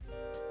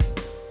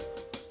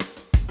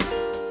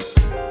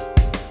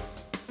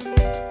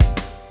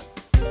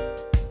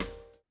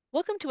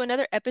to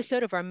another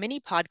episode of our mini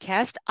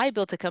podcast, I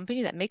Built a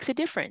Company That Makes a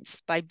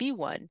Difference by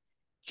B1.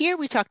 Here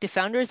we talk to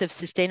founders of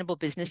sustainable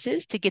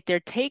businesses to get their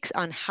takes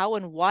on how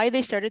and why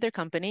they started their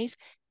companies,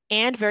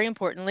 and very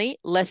importantly,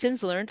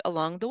 lessons learned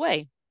along the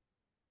way.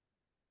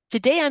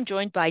 Today I'm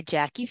joined by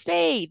Jackie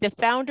Faye, the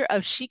founder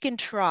of She Can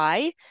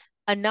Try,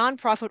 a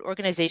nonprofit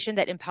organization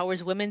that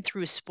empowers women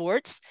through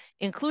sports,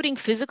 including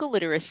physical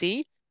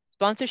literacy,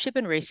 sponsorship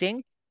and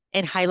racing,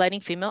 and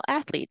highlighting female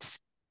athletes.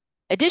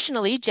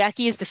 Additionally,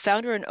 Jackie is the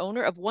founder and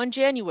owner of One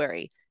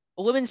January,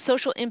 a women's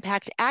social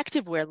impact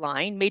activewear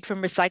line made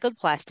from recycled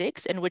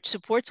plastics and which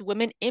supports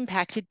women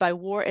impacted by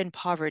war and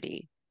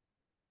poverty.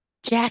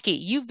 Jackie,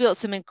 you've built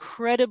some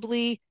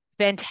incredibly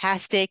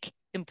fantastic,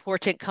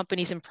 important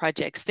companies and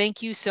projects.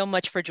 Thank you so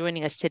much for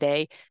joining us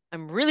today.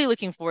 I'm really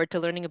looking forward to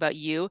learning about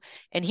you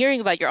and hearing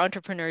about your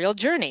entrepreneurial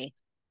journey.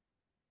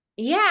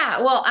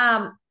 Yeah, well,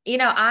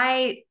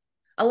 I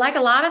like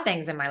a lot of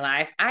things in my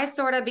life. I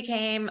sort of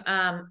became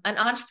an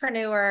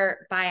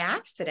entrepreneur by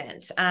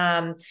accident.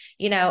 I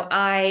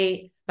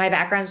my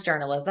background's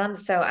journalism,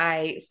 so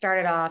I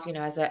started off,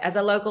 as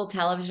a local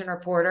television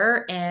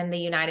reporter in the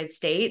United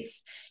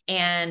States,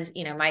 and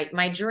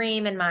my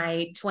dream in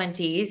my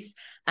 20s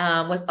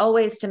was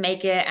always to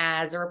make it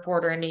as a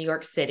reporter in New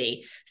York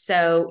City.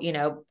 So,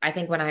 I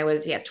think when I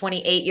was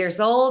 28 years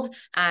old,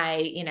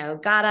 I,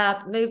 got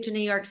up, moved to New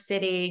York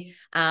City,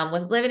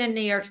 was living in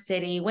New York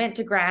City, went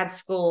to grad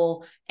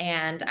school,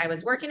 and I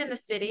was working in the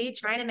city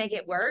trying to make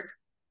it work.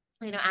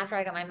 After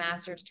I got my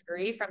master's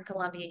degree from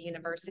Columbia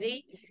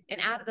University,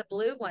 and out of the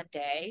blue one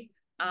day,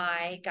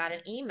 I got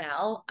an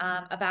email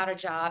about a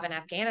job in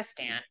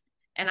Afghanistan.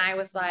 And I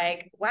was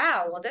like,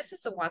 wow, well, this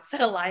is a once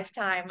in a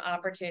lifetime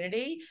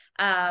opportunity.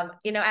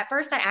 At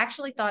first I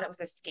actually thought it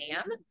was a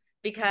scam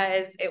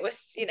because it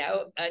was,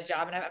 a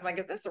job. And I'm like,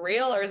 is this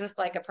real or is this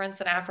like a prince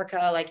in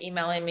Africa, like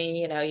emailing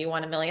me, you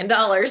want $1 million?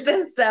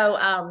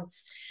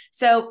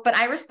 But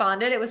I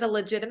responded. It was a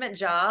legitimate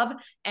job.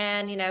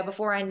 And,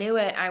 before I knew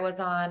it, I was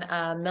on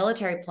a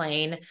military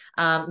plane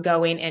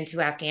going into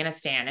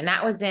Afghanistan. And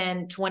that was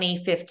in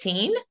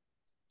 2015.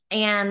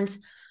 And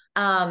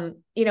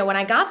when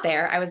I got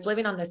there, I was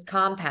living on this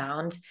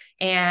compound.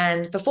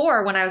 And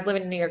before, when I was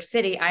living in New York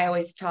City, I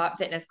always taught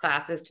fitness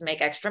classes to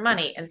make extra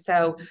money. And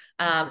so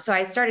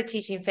I started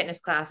teaching fitness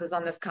classes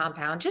on this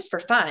compound just for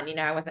fun.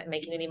 I wasn't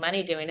making any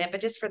money doing it,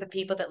 but just for the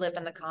people that lived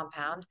in the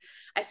compound.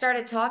 I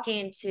started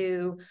talking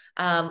to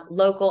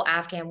local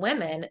Afghan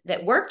women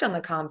that worked on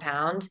the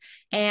compound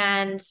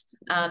and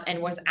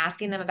was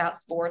asking them about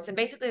sports. And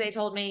basically, they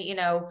told me,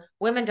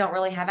 women don't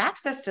really have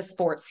access to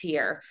sports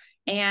here.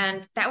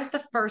 And that was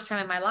the first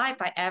time in my life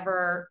I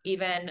ever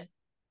even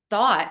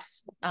thought,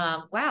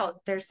 wow,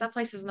 there's some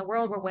places in the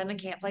world where women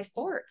can't play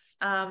sports.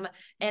 And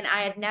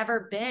I had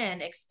never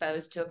been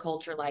exposed to a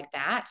culture like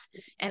that.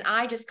 And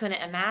I just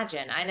couldn't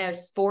imagine. I know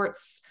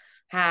sports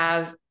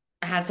have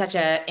had such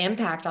an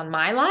impact on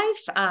my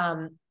life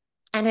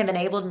and have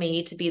enabled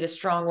me to be the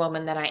strong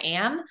woman that I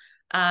am.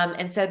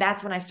 And so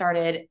that's when I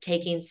started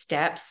taking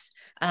steps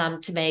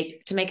to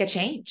make a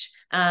change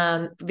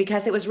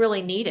because it was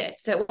really needed.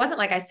 So it wasn't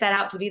like I set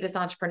out to be this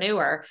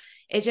entrepreneur.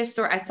 It just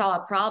I saw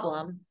a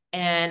problem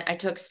and I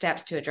took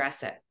steps to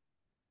address it.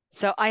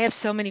 So I have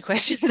so many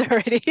questions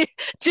already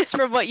just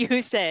from what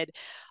you said.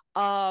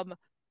 Um,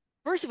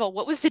 First of all,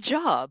 what was the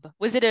job?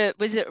 Was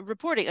it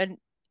reporting, a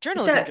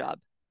journalism So job?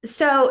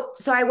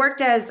 so I worked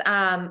as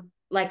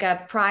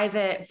like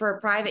for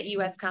private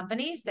US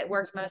companies that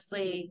worked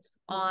mostly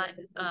on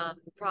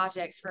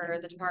projects for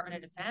the Department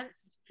of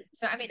Defense.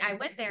 So I mean, I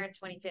went there in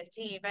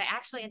 2015, but I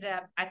actually ended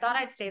up I thought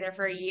I'd stay there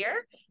for a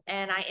year,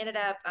 and I ended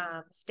up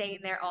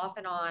staying there off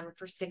and on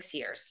for 6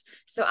 years.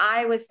 So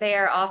I was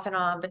there off and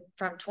on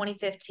from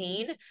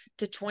 2015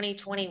 to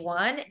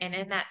 2021, and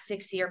in that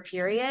 6 year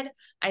period,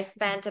 I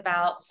spent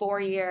about 4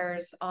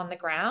 years on the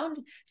ground.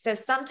 So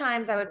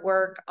sometimes I would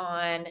work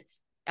on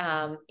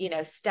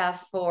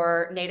stuff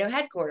for NATO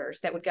headquarters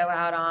that would go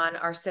out on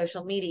our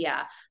social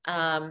media,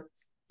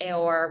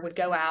 or would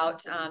go out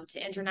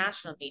to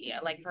international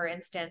media. Like, for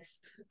instance,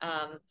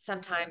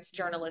 sometimes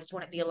journalists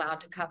wouldn't be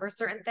allowed to cover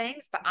certain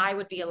things, but I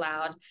would be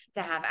allowed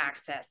to have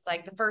access.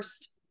 Like the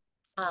first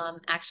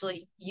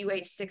actually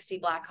UH-60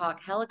 Black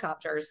Hawk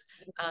helicopters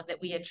that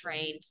we had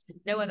trained,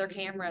 no other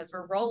cameras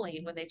were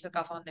rolling when they took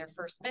off on their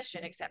first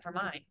mission except for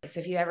mine. So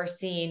if you ever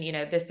seen,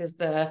 this is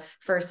the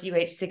first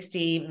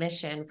UH-60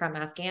 mission from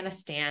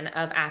Afghanistan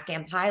of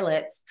Afghan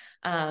pilots.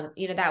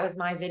 That was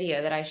my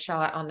video that I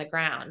shot on the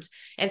ground.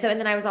 And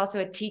then I was also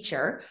a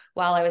teacher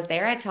while I was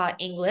there. I taught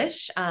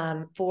English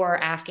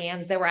for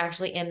Afghans that were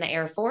actually in the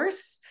Air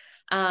Force.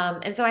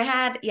 And so I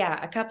had,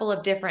 a couple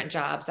of different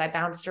jobs. I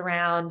bounced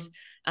around.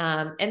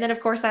 And then, of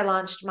course, I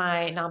launched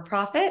my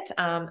nonprofit,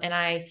 and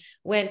I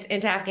went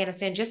into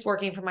Afghanistan just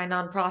working for my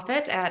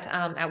nonprofit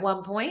at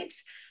one point.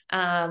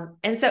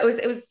 And so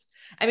it was,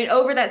 I mean,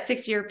 over that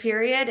 6 year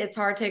period, it's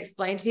hard to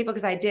explain to people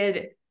because I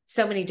did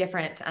so many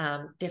different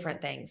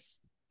things.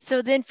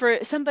 So then for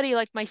somebody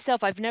like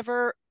myself, I've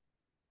never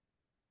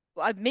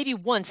I've maybe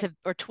once have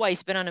or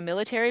twice been on a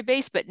military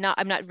base, but not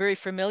I'm not very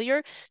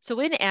familiar. So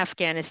in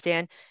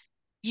Afghanistan,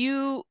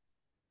 you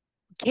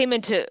came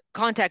into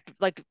contact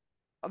like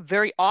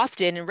very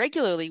often and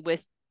regularly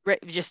with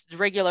just the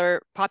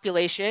regular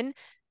population,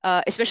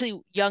 especially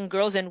young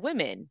girls and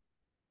women.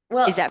 Is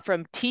Well, that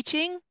from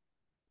teaching?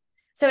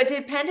 so it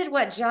depended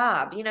what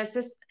job,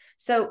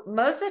 so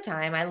most of the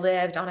time I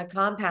lived on a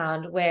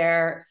compound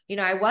where,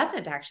 I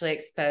wasn't actually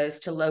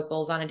exposed to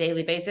locals on a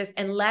daily basis,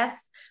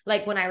 unless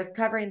like when I was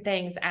covering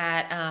things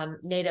at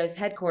NATO's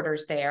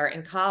headquarters there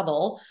in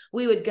Kabul,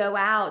 we would go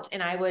out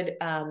and I would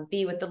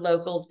be with the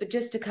locals, but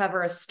just to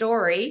cover a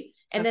story.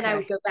 And then I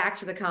would Okay. go back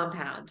to the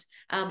compound.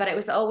 But it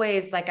was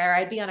always like, or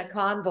I'd be on a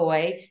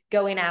convoy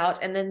going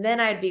out, and then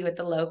I'd be with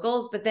the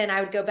locals, but then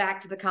I would go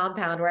back to the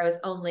compound where I was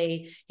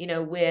only,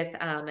 with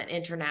an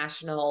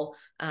international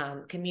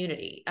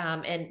community.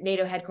 And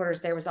NATO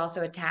headquarters there was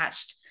also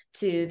attached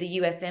to the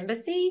US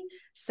Embassy.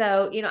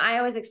 So, I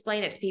always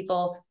explain it to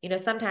people,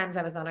 sometimes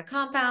I was on a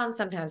compound,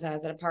 sometimes I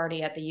was at a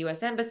party at the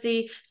US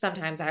Embassy,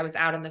 sometimes I was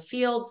out in the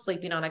field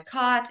sleeping on a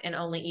cot and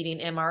only eating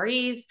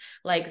MREs.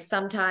 Like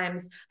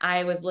sometimes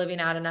I was living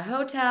out in a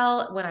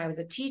hotel when I was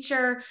a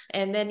teacher.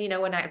 And then,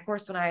 when I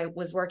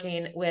was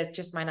working with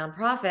just my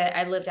nonprofit,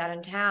 I lived out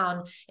in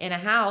town in a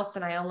house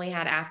and I only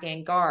had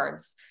Afghan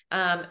guards.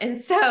 And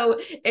so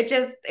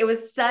it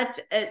was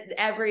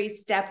every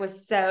step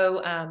was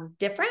so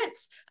different.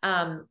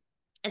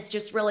 It's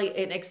just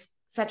really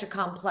such a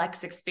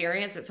complex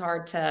experience. It's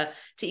hard to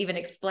even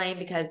explain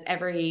because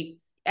every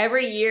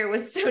year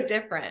was so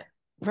different.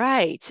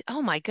 Right.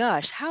 Oh my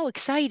gosh, how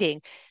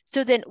exciting.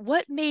 So then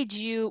what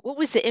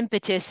was the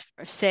impetus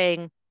of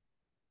saying,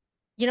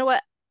 you know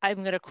what,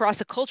 I'm going to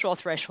cross a cultural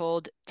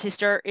threshold to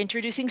start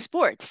introducing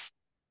sports?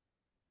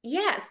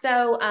 Yeah.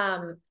 So,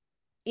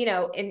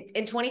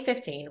 in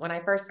 2015, when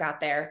I first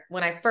got there,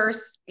 when I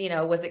first,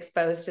 was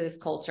exposed to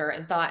this culture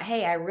and thought,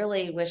 hey, I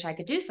really wish I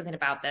could do something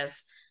about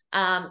this.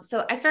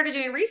 So I started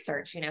doing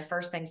research,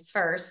 first things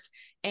first.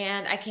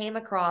 And I came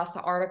across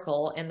an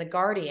article in The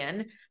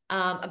Guardian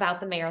about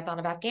the Marathon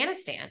of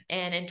Afghanistan.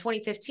 And in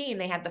 2015,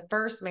 they had the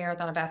first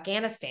Marathon of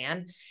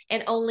Afghanistan,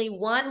 and only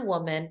one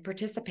woman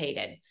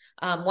participated,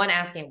 one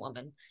Afghan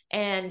woman.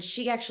 And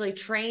she actually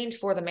trained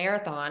for the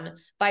marathon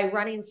by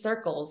running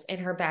circles in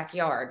her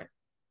backyard.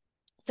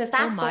 So Oh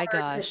fast my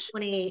forward to gosh.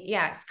 20,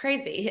 yeah, it's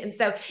crazy. And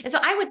so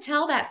I would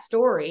tell that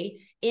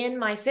story in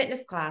my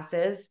fitness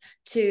classes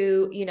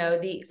to,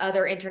 the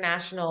other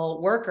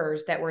international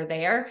workers that were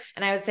there.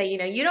 And I would say,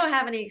 you don't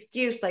have any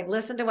excuse. Like,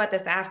 listen to what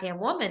this Afghan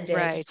woman did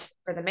Right.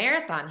 for the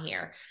marathon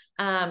here.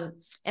 Um,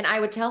 and I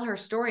would tell her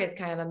story as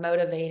kind of a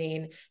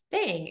motivating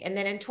thing. And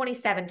then in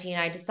 2017,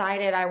 I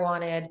decided I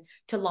wanted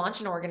to launch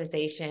an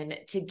organization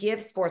to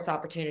give sports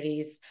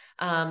opportunities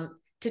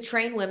to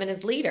train women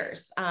as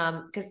leaders.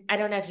 Because I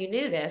don't know if you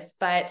knew this,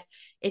 but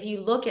if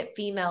you look at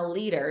female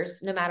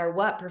leaders, no matter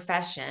what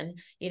profession,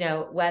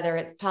 whether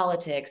it's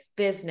politics,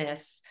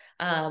 business,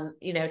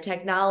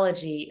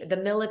 technology, the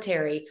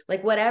military,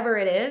 like whatever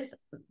it is,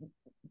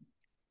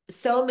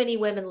 so many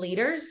women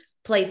leaders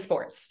played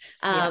sports.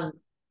 Yeah.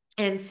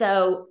 And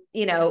so,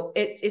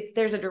 it's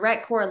there's a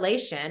direct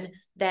correlation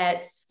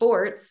that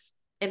sports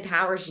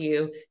empowers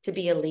you to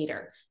be a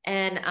leader.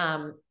 And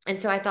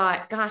so I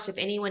thought, gosh, if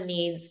anyone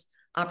needs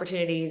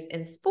opportunities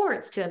in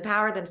sports to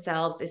empower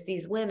themselves, it's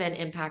these women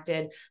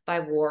impacted by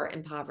war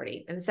and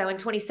poverty. And so in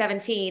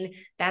 2017,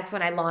 that's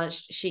when I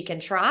launched She Can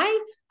Try,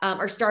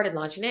 or started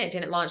launching it. It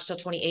didn't launch till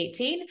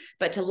 2018,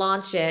 but to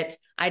launch it,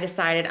 I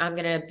decided I'm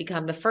going to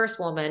become the first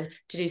woman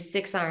to do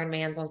 6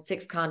 Ironmans on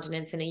 6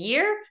 continents in a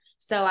year.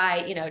 So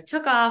I,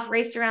 took off,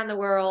 raced around the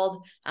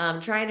world,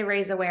 trying to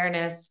raise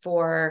awareness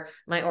for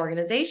my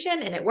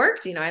organization, and it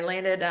worked. I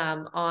landed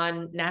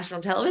on national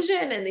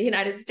television in the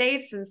United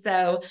States, and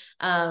so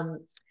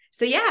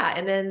yeah,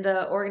 and then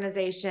the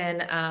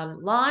organization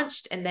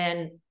launched, and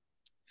then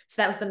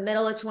so that was the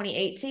middle of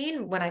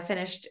 2018 when I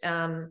finished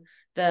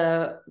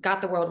got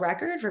the world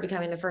record for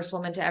becoming the first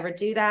woman to ever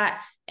do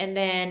that. And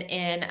then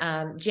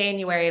in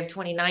January of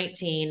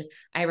 2019,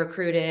 I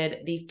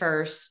recruited the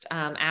first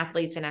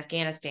athletes in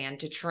Afghanistan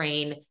to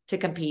train to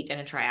compete in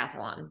a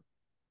triathlon.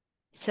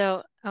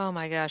 So, oh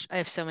my gosh, I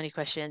have so many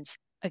questions.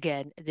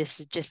 Again,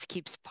 just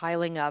keeps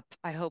piling up.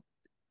 I hope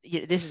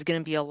this is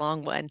going to be a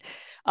long one.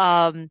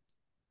 Um,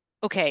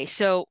 okay,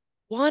 so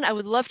one, I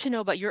would love to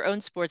know about your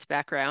own sports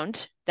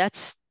background.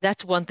 That's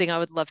one thing I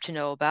would love to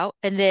know about.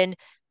 And then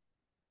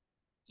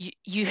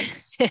you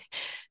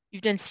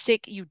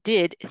you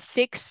did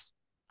 6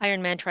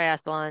 Ironman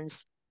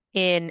triathlons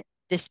in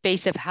the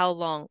space of how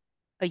long?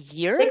 A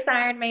year? 6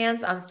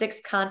 Ironmans on 6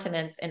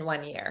 continents in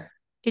 1 year.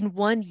 In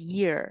 1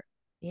 year.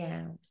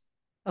 Yeah.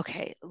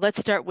 Okay,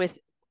 let's start with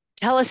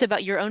tell us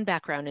about your own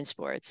background in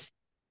sports.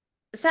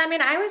 So, I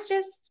mean, I was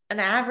just an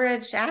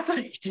average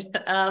athlete.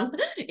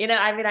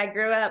 I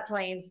grew up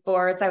playing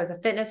sports. I was a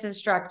fitness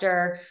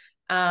instructor.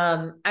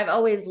 I've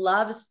always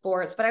loved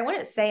sports, but I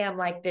wouldn't say I'm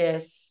like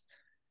this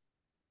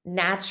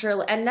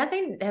natural, and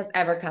nothing has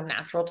ever come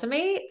natural to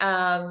me.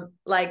 I'm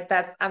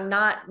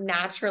not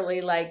naturally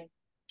like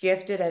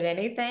gifted at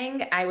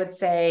anything. I would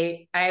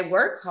say I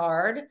work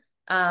hard.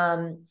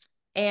 Um,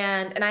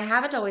 and I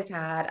haven't always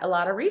had a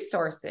lot of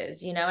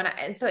resources, you know,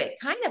 and so it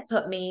kind of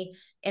put me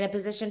in a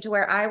position to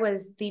where I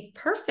was the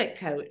perfect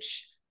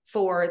coach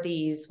for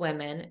these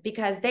women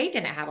because they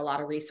didn't have a lot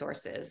of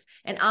resources.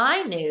 And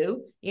I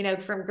knew, you know,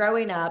 from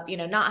growing up, you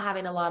know, not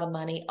having a lot of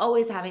money,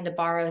 always having to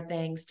borrow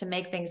things to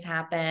make things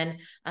happen.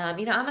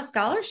 You know, I'm a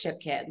scholarship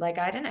kid. Like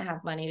I didn't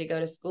have money to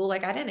go to school.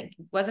 Like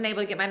wasn't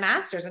able to get my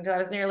master's until I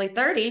was nearly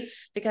 30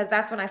 because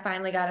that's when I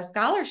finally got a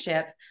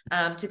scholarship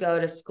to go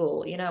to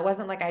school. You know, it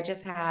wasn't like I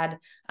just had,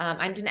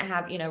 I didn't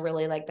have, you know,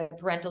 really like the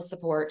parental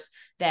support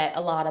that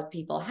a lot of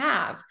people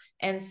have.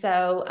 And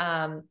so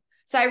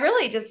I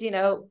really just, you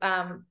know,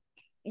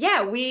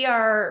 yeah,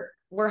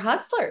 we're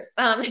hustlers.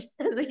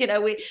 You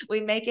know,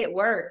 we make it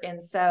work.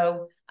 And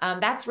so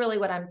that's really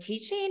what I'm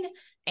teaching.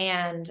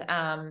 And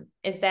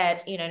is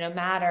that, you know, no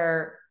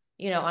matter,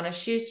 you know, on a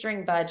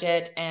shoestring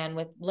budget and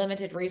with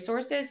limited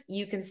resources,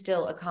 you can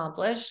still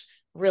accomplish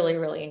really,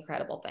 really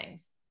incredible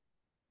things.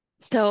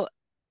 So,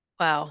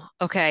 wow.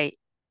 Okay.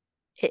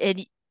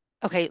 And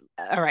okay,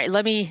 all right.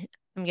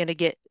 I'm gonna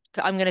get,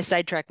 I'm gonna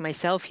sidetrack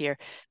myself here,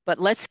 but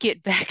let's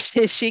get back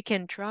to She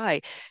Can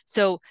Try.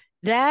 So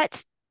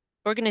that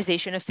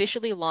organization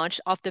officially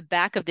launched off the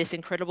back of this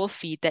incredible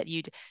feat that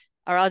you'd,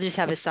 or I'll just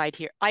have a side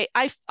here. I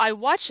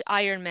watch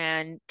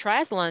Ironman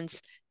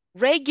triathlons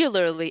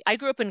regularly. I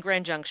grew up in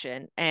Grand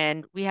Junction,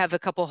 and we have a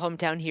couple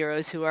hometown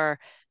heroes who are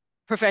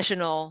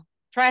professional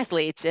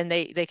triathletes, and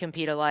they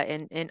compete a lot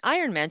in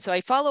Ironman. So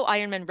I follow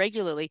Ironman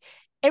regularly.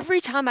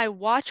 Every time I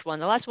watch one,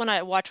 the last one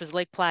I watched was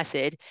Lake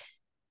Placid.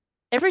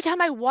 Every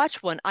time I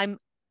watch one, I'm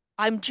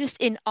just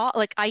in awe.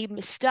 Like I'm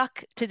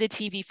stuck to the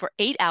TV for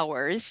 8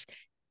 hours.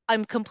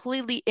 I'm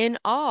completely in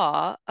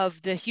awe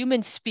of the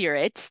human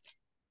spirit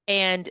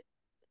and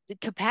the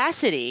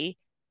capacity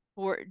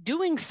for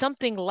doing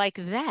something like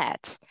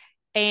that.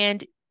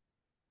 And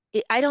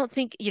I don't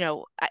think, you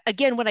know,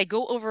 again, when I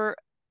go over,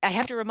 I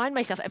have to remind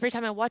myself every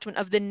time I watch one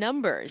of the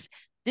numbers.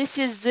 This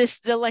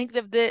the length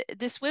of the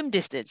swim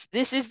distance.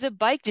 This is the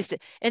bike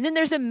distance. And then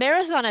there's a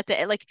marathon at the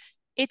end. Like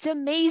it's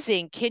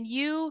amazing. Can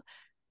you,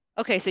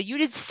 okay, so you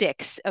did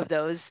six of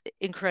those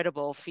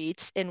incredible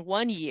feats in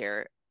 1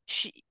 year.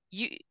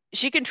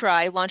 She Can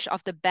Try launched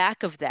off the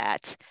back of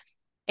that,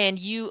 and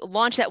you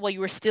launched that while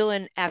you were still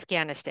in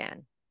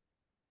Afghanistan.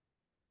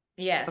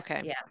 Yes.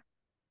 Okay. Yeah.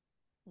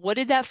 What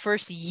did that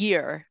first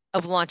year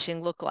of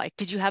launching look like?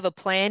 Did you have a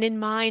plan in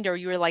mind, or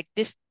you were like,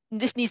 this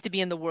needs to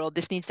be in the world,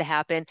 this needs to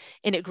happen,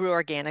 and it grew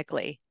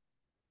organically?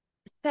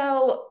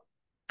 So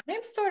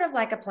I'm sort of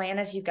like a plan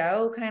as you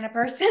go kind of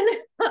person.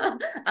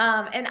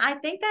 And I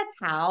think that's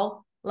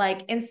how,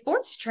 like in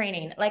sports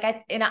training, like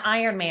in an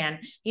Ironman,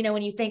 you know,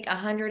 when you think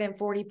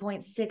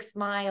 140.6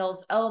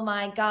 miles, oh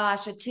my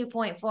gosh, a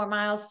 2.4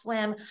 mile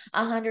swim,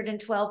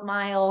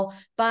 112-mile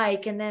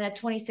bike, and then a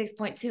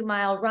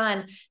 26.2-mile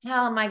run.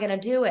 How am I going to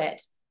do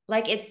it?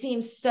 Like it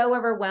seems so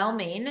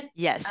overwhelming.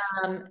 Yes.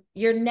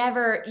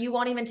 You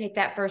won't even take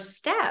that first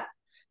step.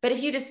 But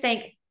if you just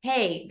think,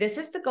 hey, this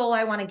is the goal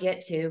I want to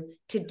get to.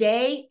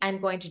 Today,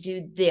 I'm going to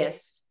do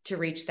this to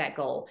reach that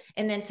goal.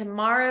 And then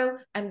tomorrow,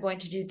 I'm going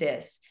to do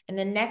this. And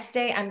the next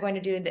day, I'm going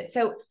to do this.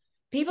 So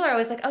people are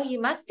always like, oh,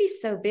 you must be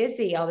so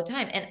busy all the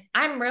time. And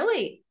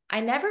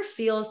I never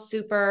feel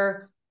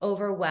super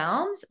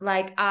overwhelmed.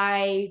 Like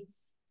I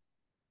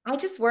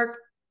just work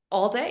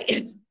all day.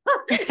 You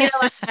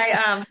know,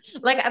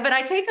 but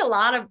I take a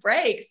lot of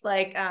breaks.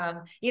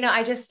 You know,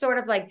 I just sort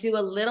of like do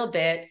a little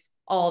bit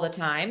all the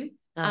time.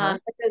 Uh-huh.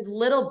 But those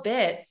little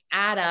bits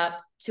add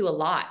up to a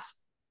lot.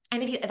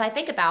 And if I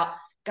think about,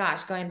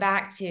 gosh, going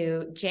back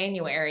to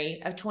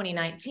January of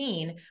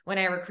 2019, when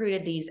I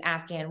recruited these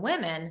Afghan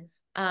women,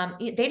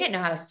 they didn't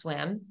know how to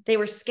swim. They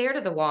were scared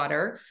of the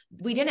water.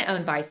 We didn't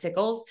own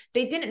bicycles.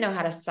 They didn't know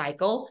how to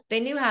cycle. They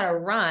knew how to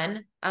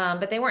run,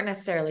 but they weren't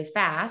necessarily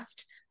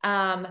fast.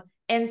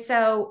 And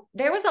so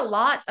there was a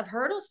lot of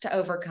hurdles to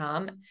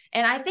overcome.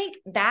 And I think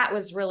that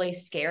was really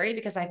scary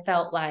because I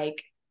felt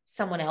like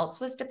someone else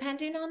was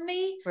depending on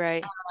me.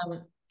 Right.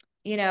 Um,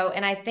 you know,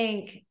 and I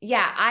think,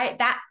 yeah,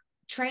 that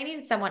training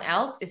someone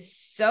else is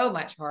so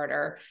much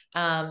harder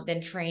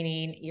than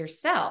training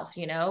yourself,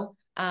 you know?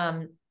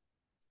 Or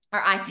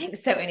I think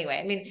so anyway.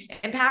 I mean,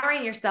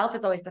 empowering yourself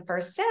is always the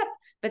first step,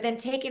 but then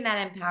taking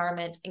that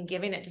empowerment and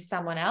giving it to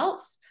someone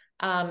else,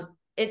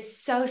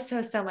 it's so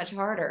much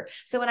harder.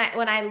 So when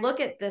I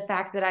look at the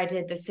fact that I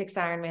did the 6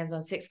 Ironmans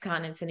on 6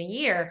 continents in a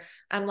year,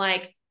 I'm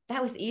like,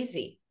 that was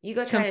easy. You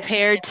go try to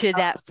Compared to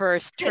that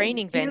first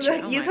training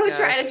venture. Oh you my go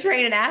try to gosh.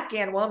 train an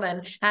Afghan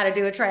woman how to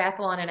do a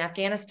triathlon in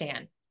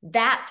Afghanistan.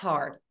 That's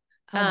hard.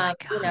 Oh my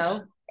You gosh.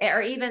 know,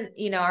 or even,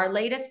 you know, our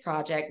latest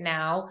project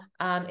now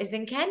is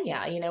in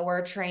Kenya. You know,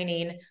 we're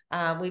training,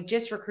 we've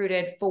just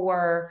recruited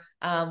 4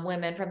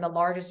 women from the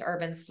largest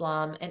urban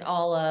slum in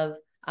all of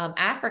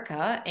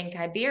Africa in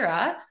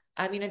Kibera.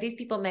 You know, these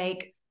people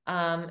make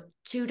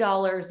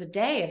 $2 a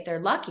day if they're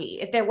lucky,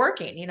 if they're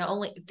working. You know,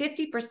 only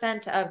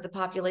 50% of the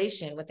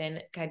population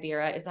within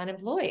Kibera is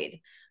unemployed.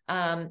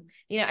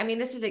 I mean,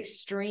 this is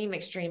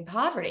extreme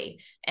poverty.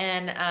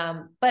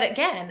 And, but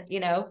again,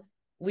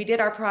 we did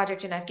our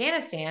project in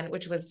Afghanistan,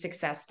 which was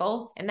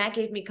successful. And that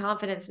gave me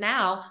confidence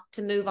now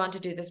to move on to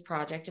do this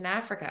project in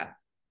Africa.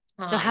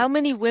 So how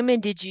many women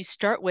did you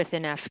start with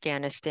in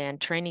Afghanistan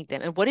training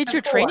them? And what did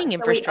your Four. training So we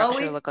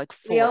infrastructure look always like?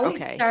 we Four.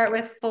 always Okay. start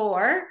with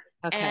four,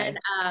 and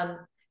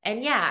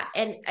Okay. yeah,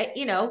 and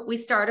we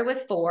started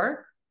with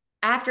four.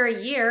 After a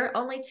year,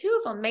 only two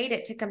of them made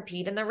it to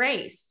compete in the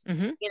race.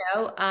 Mm-hmm.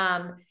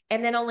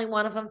 And then only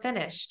one of them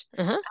finished.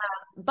 Uh-huh.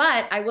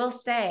 But I will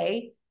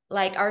say,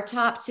 like our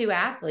top two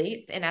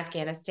athletes in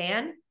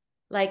Afghanistan,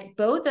 like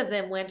both of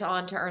them went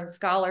on to earn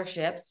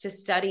scholarships to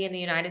study in the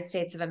United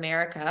States of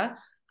America.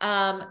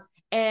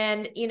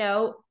 And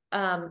yeah,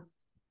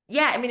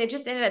 I mean, it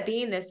just ended up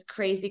being this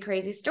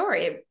crazy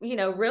story.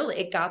 Really,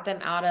 it got them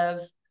out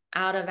of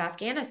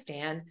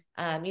Afghanistan.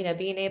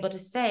 Being able to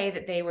say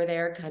that they were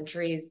their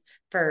country's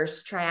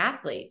first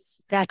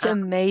triathletes. That's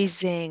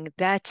amazing.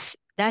 That's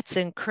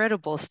an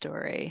incredible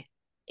story.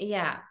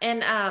 Yeah.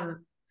 And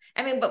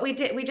I mean, but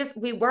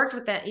we worked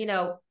with that,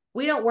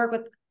 we don't work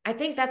with, I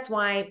think that's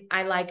why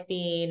I like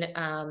being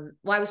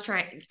why I was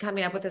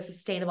coming up with a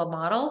sustainable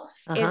model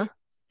Uh-huh. is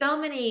so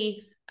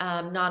many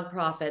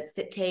nonprofits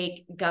that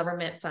take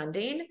government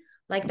funding.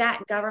 Like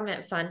that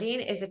government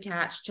funding is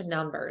attached to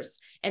numbers,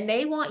 and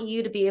they want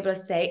you to be able to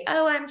say,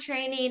 oh, I'm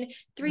training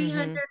Mm-hmm.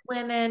 300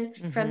 women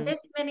from Mm-hmm. this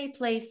many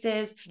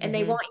places, and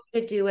they Mm-hmm. want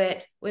you to do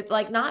it with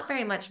like not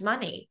very much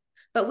money.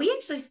 But we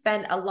actually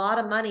spend a lot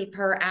of money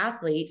per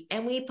athlete,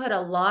 and we put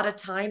a lot of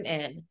time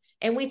in,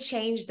 and we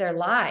change their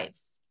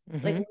lives.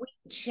 Like Mm-hmm.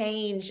 we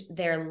change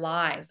their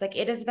lives. Like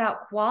it is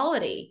about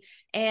quality.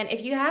 And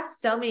if you have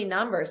so many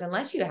numbers,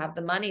 unless you have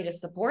the money to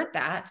support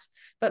that,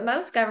 but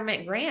most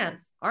government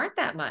grants aren't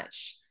that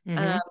much.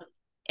 Mm-hmm.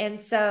 And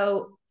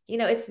so,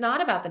 it's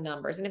not about the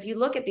numbers. And if you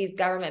look at these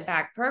government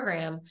backed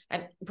programs,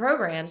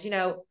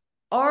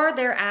 are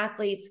there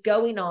athletes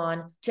going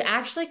on to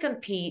actually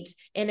compete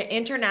in an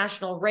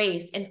international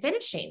race and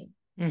finishing?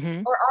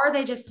 Mm-hmm. Or are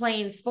they just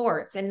playing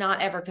sports and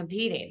not ever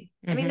competing?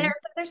 I mean, Mm-hmm.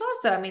 there's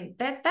also, I mean,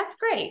 that's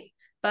great.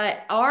 But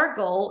our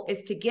goal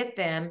is to get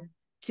them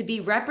to be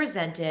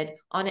represented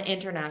on an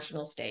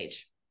international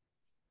stage.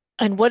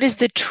 And what does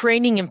the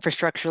training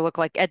infrastructure look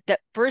like at that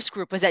first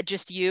group? Was that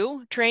just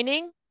you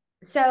training?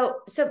 So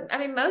I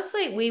mean,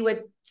 mostly we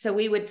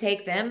would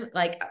take them,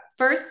 like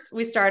first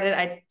we started,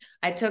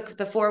 I took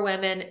the four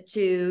women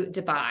to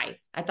Dubai.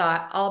 I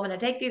thought, oh, I'm going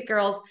to take these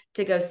girls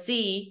to go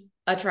see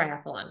a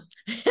triathlon.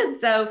 And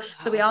so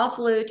we Wow. all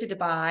flew to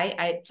Dubai.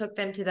 I took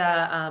them to the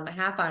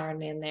half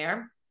Ironman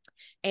there.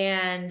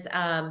 And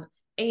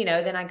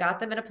then I got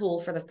them in a pool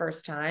for the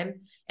first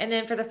time. And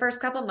then for the first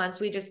couple months,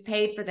 we just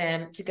paid for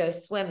them to go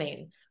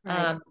swimming.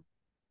 Right.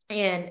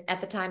 And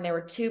at the time, there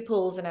were two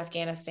pools in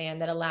Afghanistan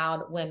that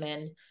allowed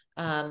women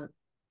um,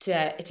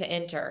 to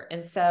enter.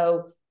 And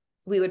so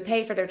we would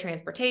pay for their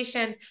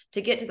transportation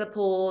to get to the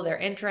pool, their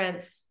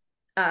entrance,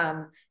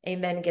 and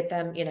then get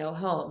them,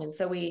 home. And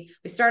so we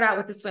start out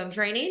with the swim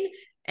training,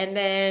 and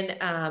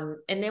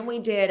then we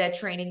did a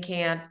training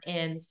camp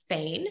in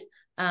Spain.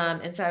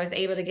 And so I was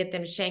able to get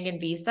them Schengen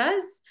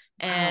visas,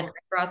 and Wow.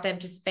 I brought them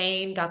to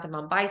Spain, got them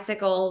on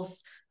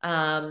bicycles.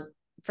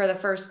 For the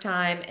first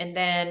time. And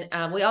then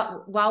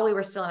while we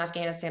were still in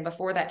Afghanistan,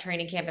 before that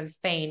training camp in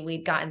Spain,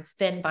 we'd gotten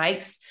spin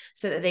bikes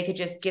so that they could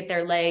just get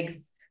their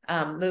legs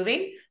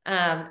moving.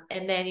 And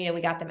then,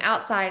 we got them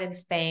outside in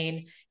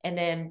Spain, and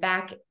then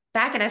back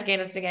in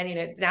Afghanistan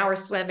again, now we're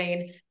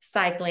swimming,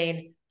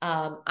 cycling.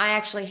 I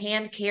actually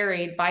hand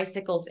carried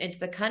bicycles into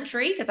the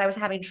country because I was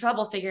having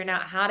trouble figuring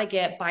out how to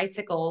get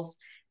bicycles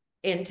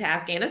into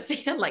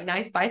Afghanistan, like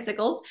nice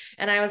bicycles.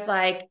 And I was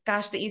like,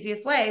 gosh, the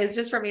easiest way is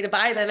just for me to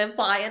buy them and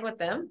fly in with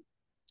them.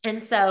 And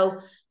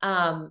so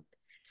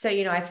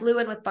I flew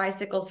in with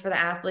bicycles for the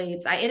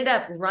athletes. I ended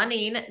up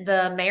running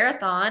the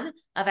marathon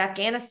of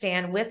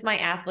Afghanistan with my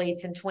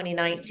athletes in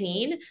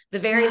 2019, the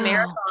very Wow.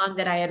 marathon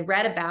that I had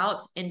read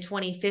about in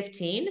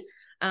 2015.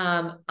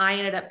 I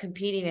ended up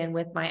competing in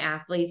with my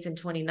athletes in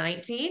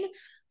 2019.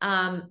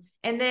 And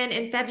then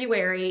in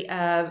February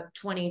of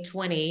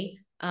 2020,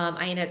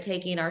 I ended up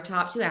taking our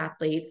top two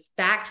athletes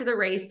back to the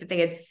race that they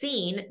had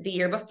seen the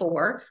year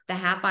before, the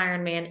half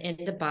Ironman in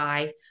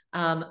Dubai.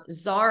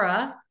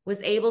 Zara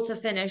was able to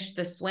finish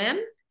the swim,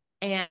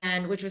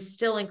 and which was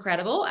still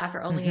incredible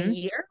after only a Mm-hmm.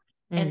 year.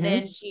 And Mm-hmm.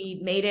 then she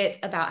made it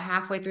about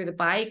halfway through the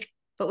bike,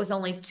 but was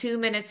only 2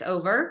 minutes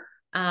over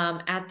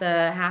at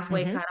the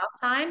halfway Mm-hmm.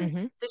 cutoff time.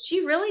 Mm-hmm. So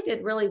she really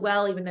did really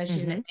well, even though she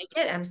Mm-hmm. didn't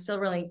make it. I'm still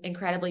really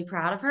incredibly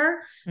proud of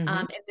her. Mm-hmm.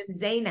 And then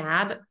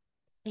Zainab,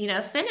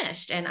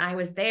 finished. And I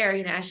was there,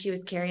 as she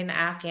was carrying the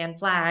Afghan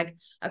flag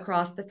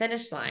across the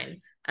finish line.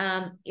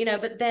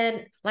 But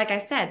then, like I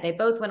said, they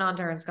both went on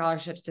to earn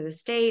scholarships to the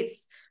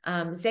States.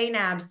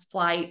 Zainab's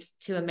flight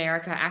to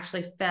America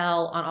actually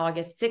fell on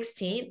August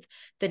 16th,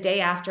 the day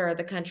after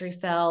the country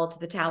fell to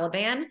the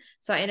Taliban.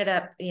 So I ended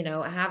up,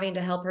 having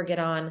to help her get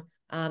on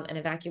an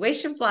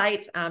evacuation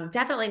flight.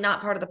 Definitely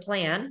not part of the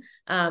plan.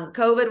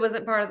 COVID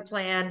wasn't part of the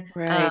plan.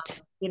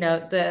 Right.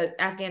 the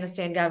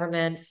Afghanistan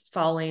government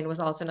falling was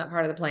also not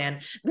part of the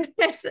plan.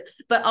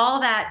 But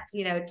all that,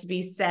 to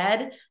be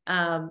said,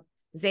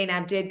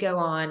 Zainab did go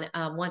on,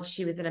 once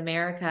she was in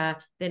America,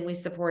 then we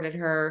supported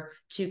her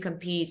to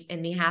compete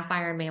in the half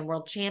Ironman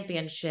World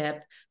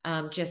Championship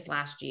just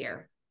last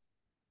year.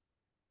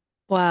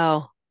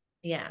 Wow.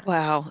 Yeah.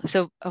 Wow.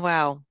 So,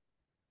 wow.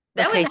 Oh,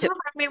 and Okay. the So,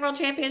 half Ironman World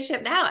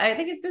Championship now. I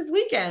think it's this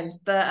weekend.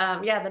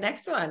 The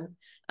next one.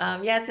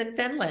 Yeah, it's in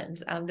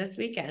Finland this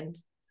weekend.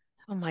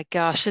 oh my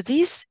gosh. So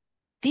these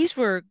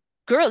were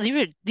girls,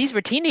 these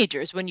were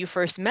teenagers when you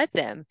first met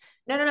them.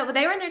 No, no, no. But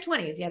they were in their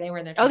 20s. Yeah, they were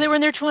in their Oh, they were 20s.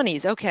 in their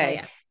 20s. Yeah, Okay.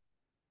 yeah.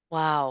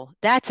 Wow.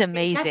 That's You have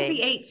to be amazing.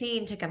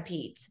 18 to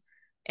compete.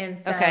 And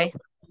so, Okay.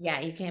 yeah,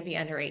 you can't be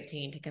under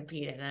 18 to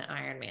compete in an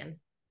Ironman.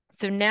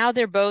 So now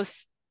they're both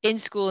in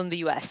school in the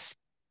US.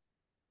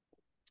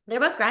 They're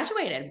both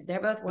graduated.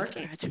 They're both Both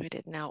working.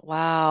 graduated now.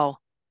 Wow.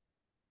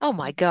 Oh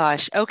my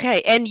gosh.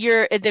 Okay. And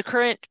you're the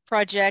current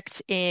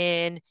project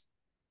in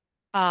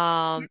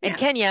Yeah.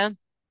 Kenya.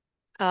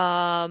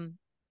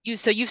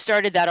 You've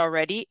started that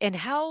already. And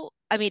how,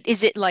 I mean,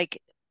 is it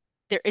like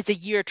there is a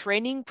year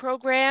training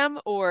program,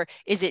 or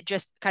is it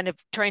just kind of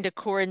trying to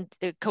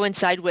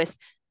coincide with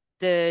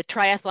the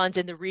triathlons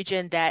in the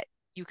region that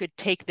you could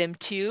take them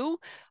to?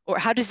 Or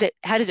how does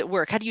it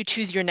work? How do you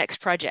choose your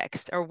next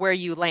projects or where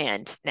you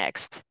land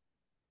next?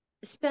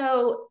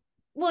 So,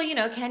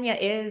 well, Kenya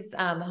is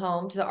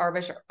home to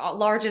the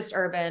largest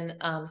urban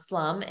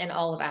slum in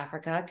all of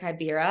Africa,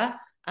 Kibera.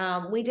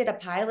 We did a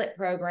pilot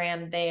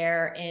program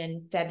there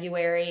in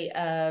February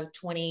of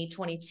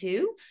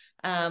 2022.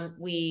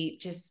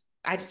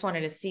 I just wanted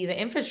to see the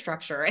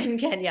infrastructure in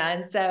Kenya.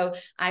 And so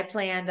I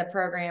planned a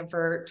program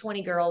for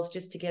 20 girls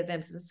just to give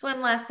them some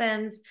swim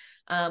lessons.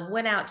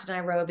 Went out to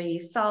Nairobi,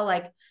 saw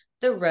like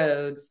the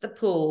roads, the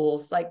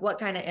pools, like what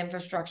kind of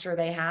infrastructure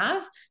they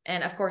have.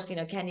 And of course,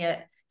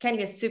 Kenya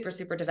is super,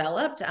 super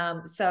developed.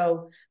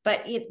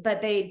 But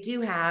they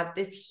do have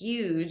this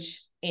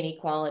huge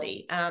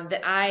inequality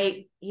that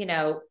I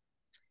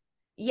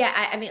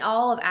mean,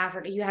 all of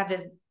Africa, you have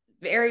this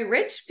very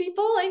rich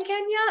people in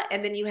Kenya,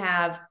 and then you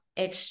have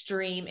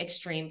extreme,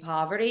 extreme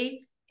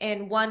poverty.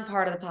 And one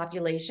part of the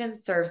population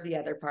serves the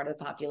other part of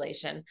the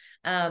population.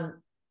 And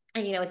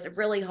it's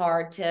really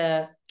hard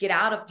to get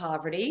out of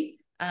poverty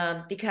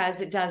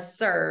because it does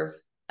serve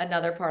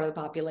another part of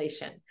the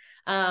population.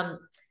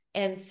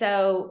 And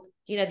so,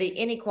 the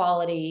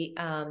inequality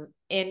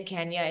in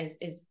Kenya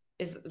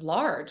is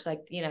large, like,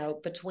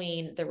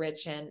 between the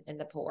rich and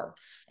the poor.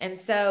 And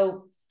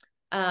so,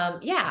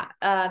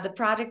 the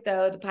project,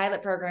 though, the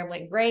pilot program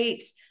went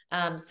great.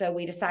 So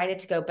we decided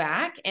to go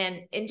back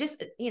and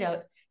just,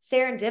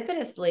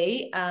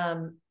 serendipitously,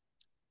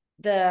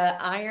 the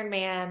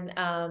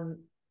Ironman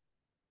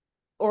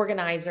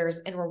organizers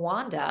in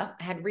Rwanda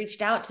had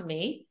reached out to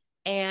me,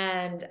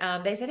 and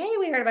they said, "Hey,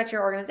 we heard about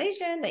your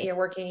organization, that you're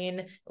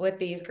working with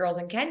these girls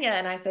in Kenya."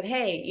 And I said,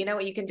 "Hey, you know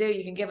what you can do?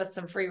 You can give us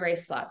some free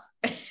race slots."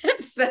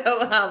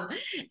 So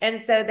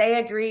they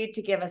agreed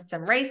to give us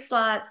some race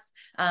slots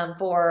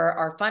for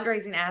our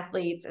fundraising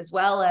athletes, as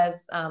well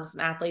as some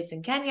athletes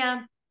in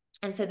Kenya.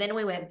 And so then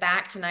we went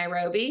back to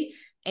Nairobi,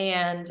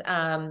 and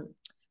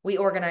we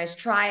organized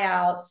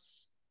tryouts.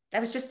 That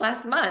was just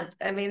last month.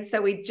 I mean,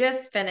 so we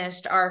just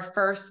finished our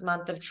first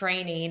month of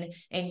training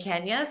in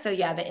Kenya. So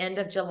yeah, the end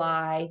of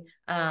July,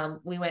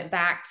 we went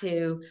back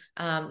to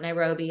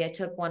Nairobi. I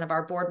took one of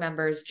our board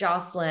members,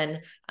 Jocelyn,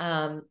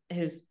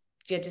 who's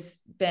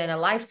just been a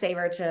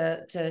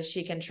lifesaver to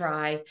She Can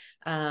Try.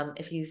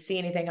 If you see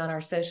anything on our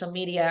social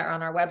media or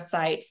on our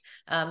website,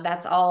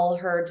 that's all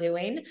her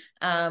doing.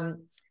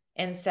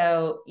 And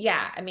so,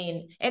 yeah, I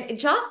mean, and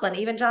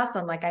even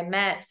Jocelyn,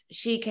 like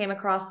she came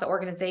across the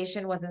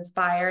organization, was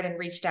inspired, and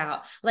reached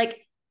out.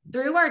 Like,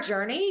 through our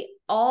journey,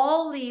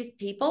 all these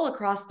people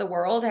across the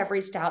world have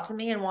reached out to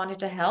me and wanted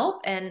to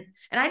help. And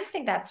I just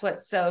think that's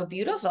what's so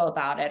beautiful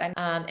about it.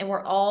 And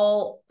we're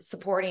all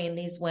supporting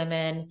these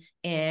women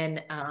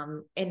in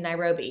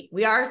Nairobi.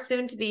 We are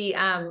soon to be,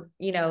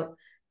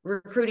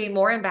 recruiting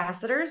more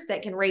ambassadors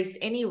that can race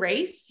any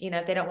race.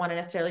 If they don't want to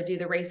necessarily do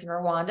the race in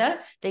Rwanda,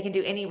 they can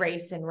do any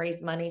race and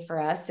raise money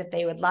for us if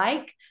they would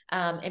like,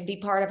 and be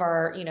part of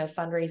our,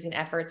 fundraising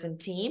efforts and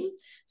team.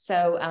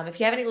 So if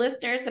you have any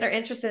listeners that are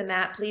interested in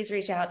that, please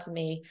reach out to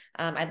me.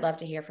 I'd love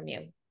to hear from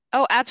you.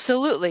 Oh,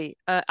 absolutely.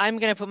 I'm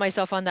going to put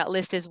myself on that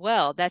list as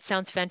well. That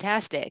sounds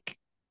fantastic.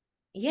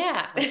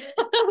 Yeah,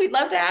 Oh, we'd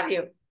love to have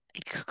you.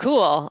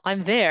 cool.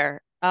 I'm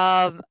there.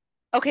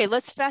 Okay,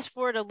 let's fast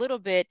forward a little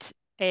bit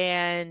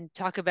and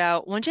talk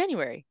about 1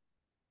 January.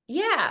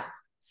 Yeah.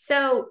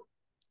 So,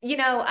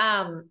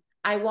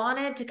 I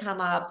wanted to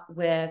come up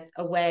with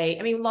a way.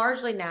 I mean,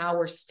 largely now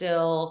we're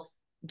still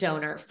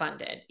donor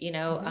funded,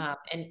 Mhm.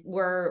 and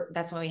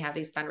that's when we have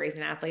these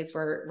fundraising athletes.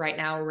 We're right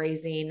now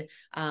raising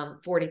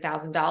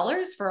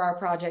 $40,000 for our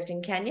project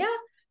in Kenya.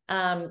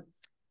 Um,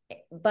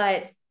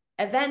 but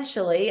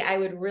eventually I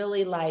would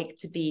really like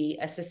to be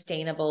a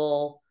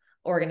sustainable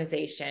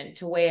organization,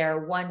 to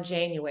where 1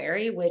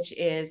 January, which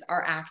is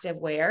our active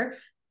wear,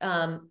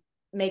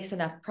 makes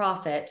enough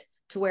profit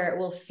to where it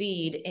will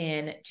feed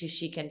in to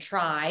She Can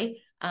Try.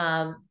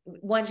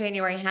 1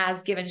 January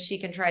has given She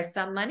Can Try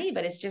some money,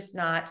 but it's just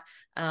not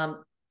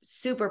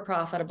super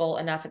profitable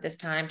enough at this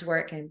time to where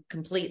it can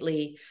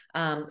completely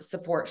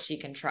support She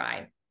Can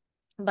Try.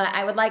 But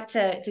I would like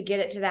to get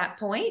it to that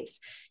point.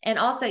 And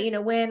also,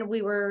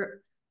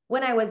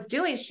 when I was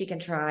doing She Can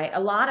Try, a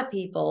lot of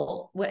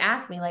people would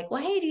ask me like,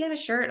 well, hey, do you have a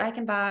shirt I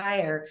can buy?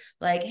 Or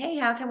like, hey,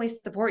 how can we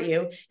support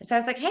you? And so I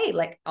was like, hey,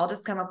 like, I'll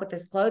just come up with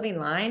this clothing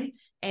line,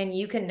 and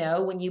you can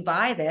know when you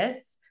buy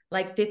this,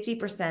 like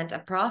 50%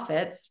 of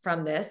profits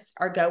from this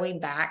are going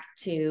back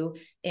to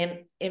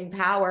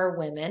empower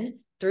women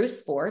through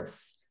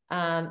sports,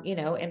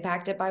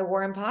 impacted by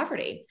war and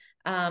poverty.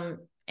 And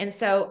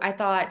so I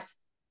thought,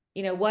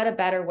 what a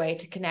better way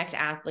to connect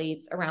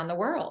athletes around the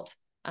world.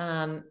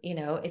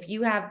 If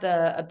you have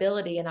the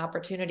ability and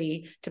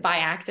opportunity to buy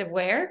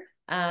activewear,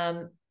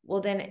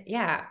 well then,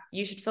 yeah,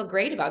 you should feel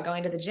great about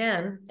going to the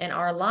gym in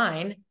our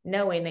line,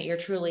 knowing that you're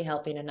truly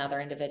helping another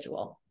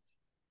individual.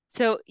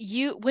 So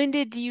when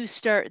did you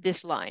start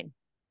this line?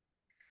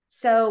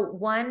 So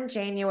 1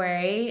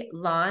 January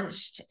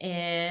launched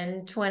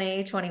in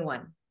 2021.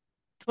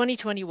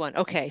 2021.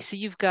 Okay, so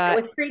you've got,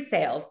 With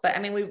pre-sales, but I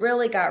mean, we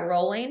really got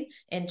rolling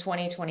in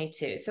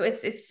 2022. So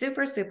it's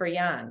super, super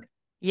young.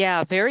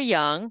 yeah, very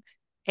young,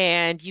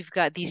 and you've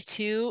got these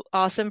two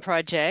awesome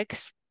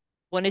projects.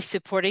 One is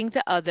supporting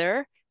the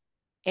other,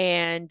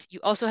 and you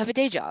also have a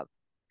day job.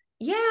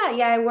 Yeah,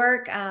 I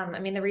work. I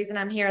mean, the reason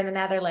I'm here in the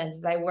Netherlands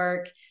is I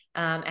work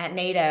at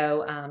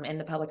NATO in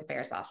the public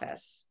affairs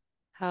office.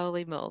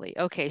 Holy moly.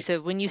 Okay, so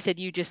when you said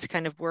you just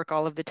kind of work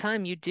all of the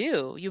time, you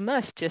do. You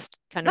must just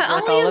kind of But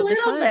work only all a of the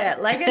little time.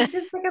 bit. Like it's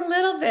just like a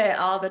little bit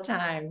all the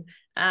time.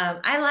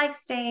 I like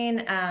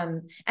staying.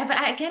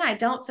 But again, I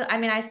don't feel. I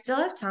mean, I still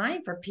have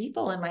time for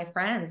people and my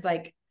friends.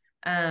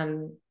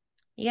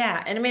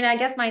 Yeah. And I mean, I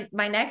guess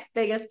my next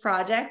biggest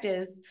project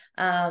is,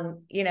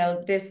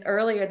 this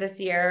earlier this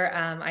year,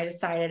 I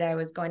decided I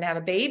was going to have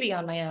a baby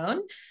on my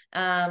own.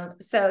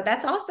 So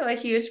that's also a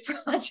huge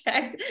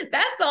project.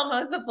 That's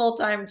almost a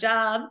full-time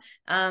job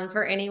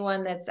for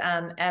anyone that's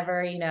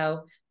ever,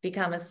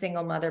 become a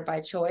single mother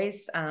by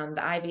choice.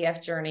 The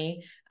IVF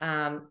journey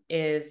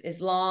is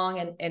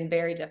long and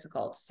very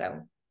difficult.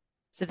 So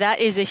So that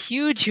is a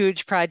huge,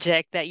 huge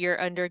project that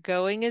you're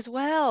undergoing as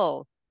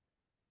well.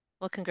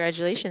 Well,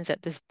 congratulations at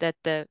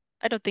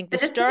I don't think the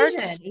the start,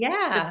 decision,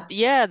 yeah. I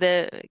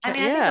mean, I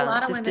think a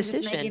lot of this women just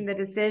making decision. the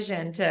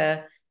decision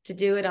to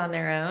do it on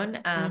their own.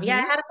 Yeah, Mm-hmm.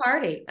 I had a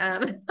party. I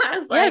was Yeah,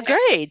 like, I made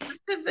great. this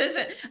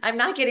decision. I'm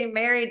not getting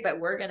married, but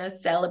we're gonna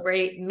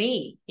celebrate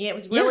me. It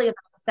was Yeah, really about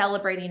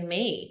celebrating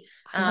me.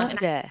 I love And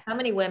that. so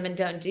many women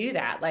don't do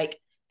that. Like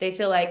they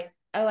feel like,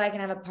 oh, I can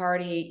have a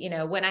party,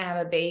 when I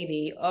have a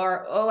baby,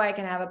 or oh, I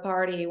can have a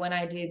party when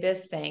I do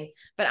this thing.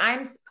 But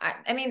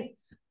I mean,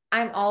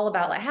 I'm all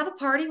about like have a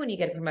party when you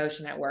get a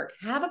promotion at work.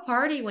 Have a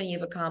party when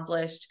you've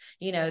accomplished,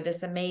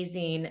 this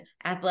amazing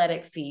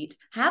athletic feat.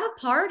 Have a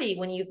party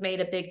when you've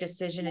made a big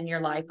decision in your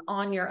life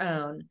on your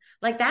own.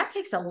 Like that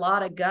takes a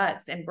lot of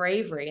guts and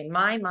bravery in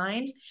my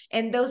mind.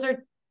 And those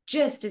are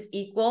just as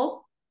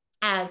equal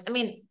as, I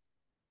mean,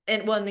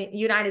 and well, in the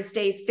United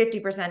States,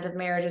 50% of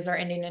marriages are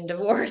ending in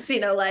divorce,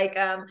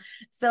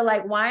 so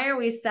like, why are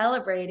we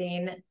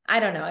celebrating? I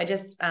don't know.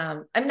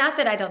 I'm not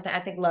that I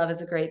think love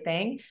is a great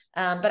thing.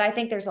 But I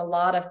think there's a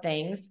lot of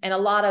things and a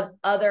lot of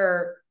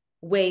other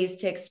ways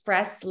to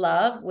express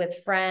love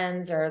with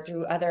friends or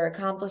through other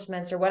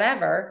accomplishments or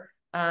whatever,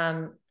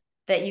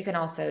 that you can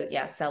also,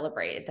 yeah,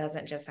 celebrate. It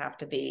doesn't just have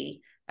to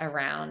be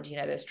around,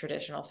 this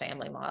traditional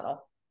family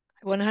model.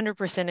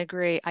 100%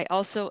 agree. I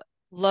also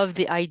love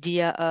the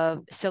idea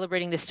of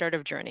celebrating the start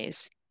of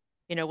journeys.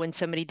 When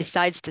somebody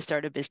decides to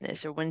start a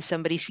business or when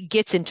somebody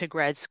gets into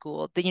grad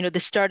school, the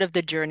start of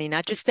the journey,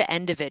 not just the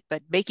end of it,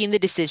 but making the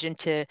decision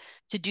to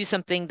do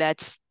something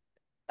that's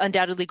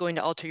undoubtedly going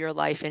to alter your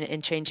life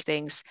and change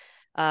things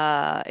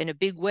in a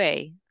big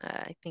way.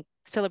 I think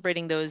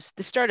celebrating the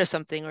start of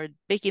something or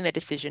making that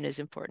decision is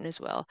important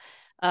as well,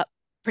 uh,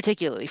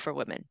 particularly for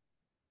women.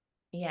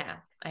 Yeah,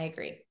 I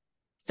agree.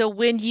 So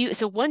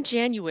 1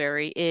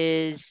 January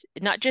is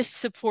not just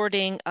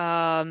supporting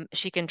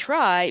She Can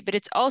Try, but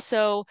it's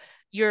also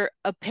your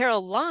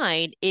apparel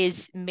line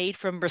is made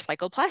from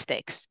recycled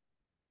plastics.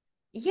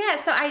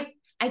 Yeah, so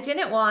I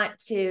didn't want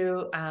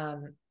to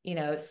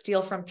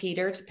steal from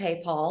Peter to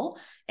pay Paul.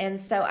 And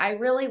so I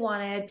really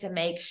wanted to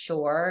make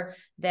sure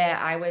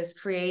that I was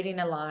creating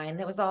a line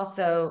that was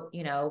also,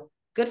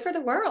 good for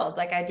the world.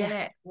 Like I Yeah.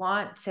 didn't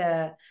want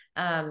to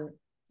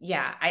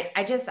yeah,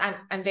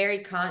 I'm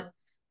very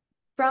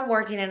from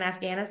working in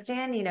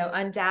Afghanistan,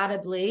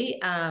 undoubtedly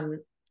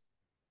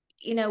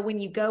when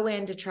you go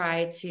in to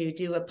try to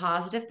do a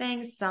positive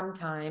thing,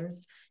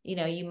 sometimes,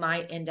 you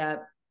might end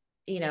up,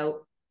 you know,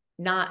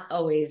 not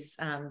always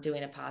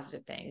doing a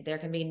positive thing. There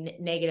can be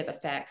negative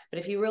effects. But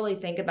if you really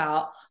think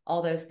about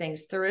all those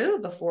things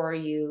through before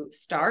you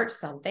start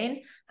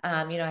something,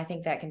 I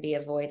think that can be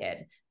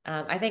avoided.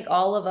 I think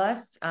all of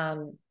us,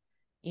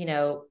 you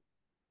know,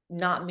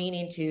 not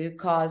meaning to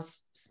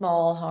cause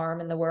small harm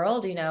in the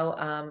world,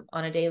 on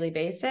a daily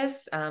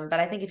basis. But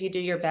I think if you do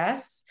your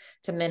best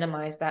to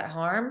minimize that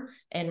harm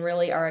and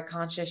really are a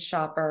conscious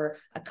shopper,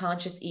 a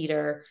conscious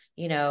eater,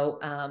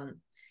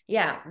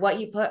 yeah, what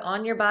you put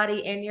on your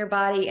body, in your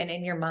body, and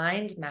in your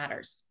mind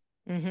matters.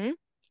 Mm-hmm.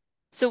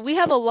 So we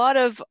have a lot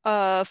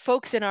of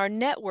folks in our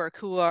network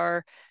who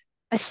are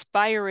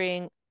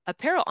aspiring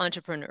apparel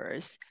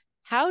entrepreneurs.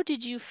 How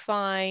did you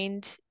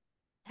find,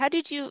 how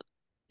did you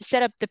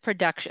set up the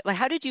production? Like,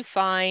 how did you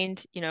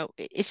find,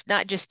 it's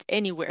not just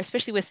anywhere,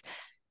 especially with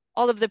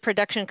all of the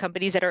production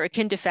companies that are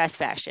akin to fast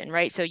fashion,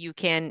 right? So you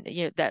can,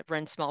 that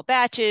run small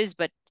batches,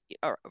 but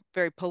are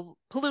very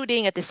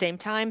polluting at the same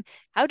time.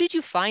 How did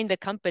you find the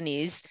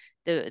companies,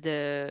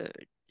 the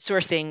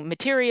sourcing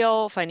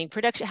material, finding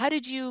production? How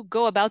did you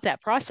go about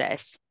that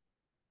process?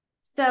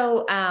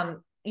 So,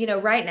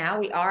 right now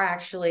we are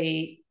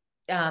actually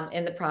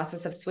in the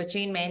process of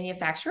switching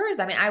manufacturers.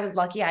 I mean, I was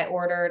lucky I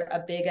ordered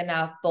a big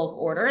enough bulk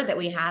order that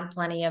we had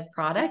plenty of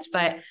product,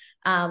 but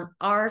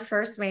our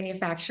first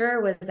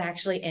manufacturer was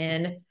actually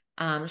in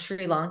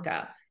Sri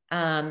Lanka.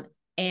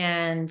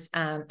 And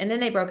then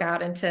they broke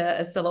out into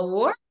a civil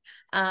war.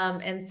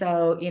 And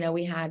so,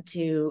 we had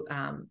to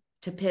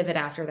pivot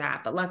after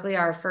that. But luckily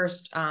our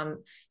first,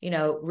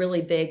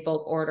 really big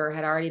bulk order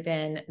had already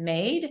been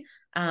made.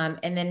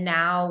 And then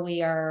now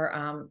we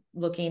are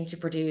looking to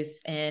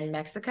produce in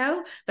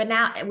Mexico, but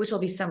now, which will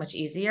be so much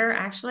easier.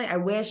 Actually, I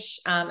wish,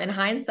 in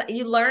hindsight,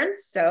 you learn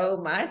so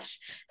much,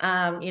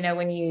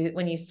 when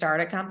you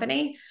start a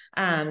company.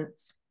 But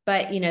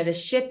the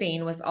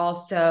shipping was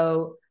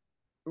also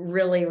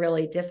really,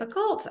 really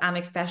difficult,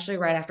 especially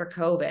right after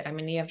COVID. I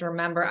mean, you have to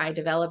remember I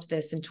developed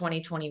this in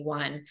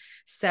 2021.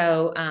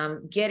 So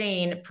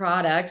getting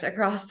product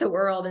across the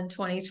world in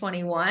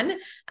 2021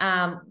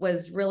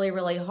 was really,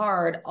 really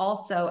hard.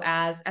 Also,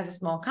 as a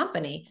small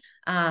company,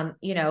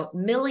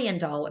 billion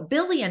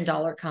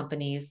dollar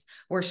companies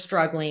were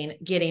struggling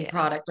getting Yeah.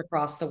 product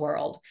across the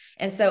world.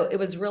 And so it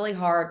was really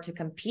hard to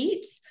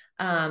compete.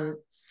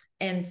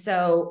 And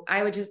so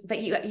I would just,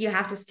 but you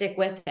have to stick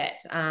with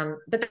it.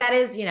 But that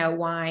is,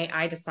 why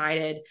I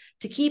decided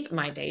to keep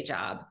my day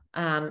job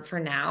for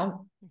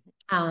now,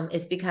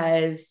 is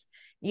because,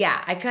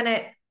 yeah, I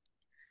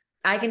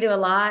can do a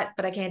lot,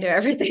 but I can't do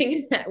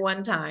everything at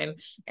one time.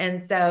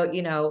 And so,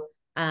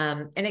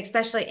 and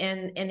especially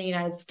in the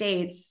United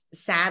States,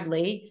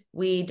 sadly,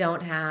 we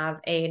don't have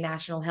a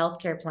national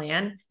healthcare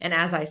plan. And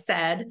as I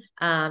said,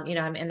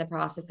 I'm in the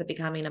process of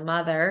becoming a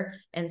mother.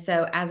 And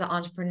so as an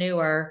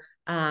entrepreneur,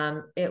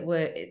 it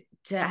would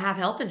to have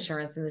health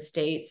insurance in the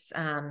States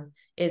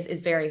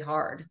is very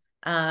hard.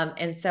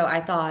 And so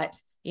I thought,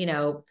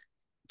 the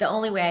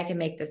only way I can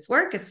make this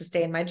work is to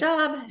stay in my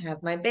job,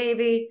 have my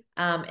baby,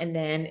 and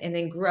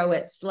then grow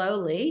it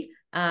slowly.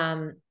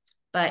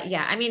 But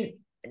yeah, I mean,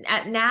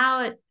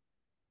 now,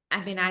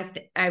 I mean,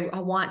 I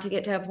want to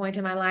get to a point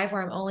in my life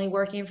where I'm only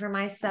working for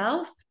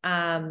myself.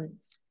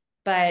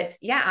 But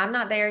yeah, I'm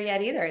not there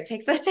yet either. It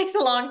takes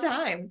a long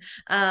time.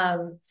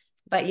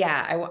 But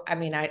yeah, I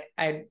mean,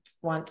 I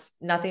want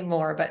nothing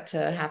more but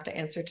to have to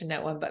answer to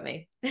no one but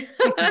me.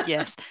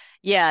 Yes.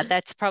 Yeah,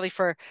 that's probably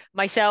for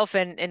myself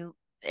and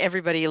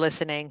everybody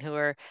listening who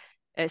are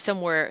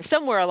somewhere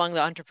along the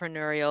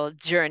entrepreneurial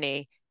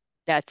journey.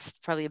 That's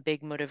probably a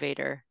big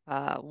motivator.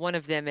 One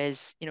of them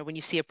is, when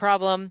you see a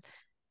problem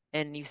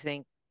and you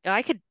think,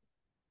 "Oh,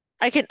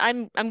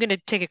 I'm going to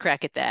take a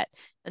crack at that."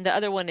 And the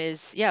other one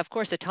is, yeah, of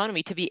course,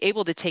 autonomy to be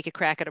able to take a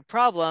crack at a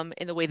problem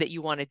in the way that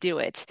you want to do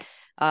it,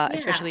 Yeah.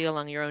 especially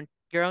along your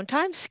own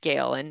time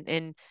scale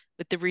and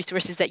with the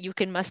resources that you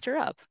can muster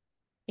up.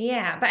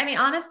 Yeah. But I mean,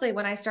 honestly,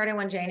 when I started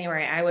one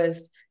January, I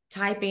was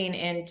typing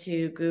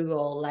into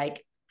Google,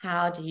 like,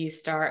 how do you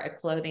start a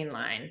clothing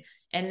line?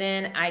 And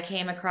then I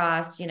came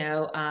across,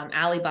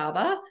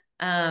 Alibaba.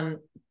 Um,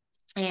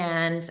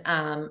 and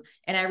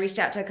I reached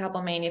out to a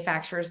couple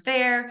manufacturers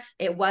there.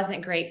 It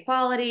wasn't great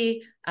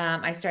quality.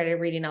 I started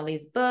reading all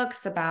these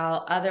books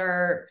about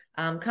other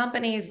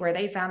companies where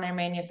they found their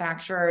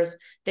manufacturers.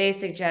 They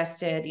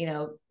suggested,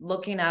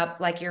 looking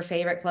up like your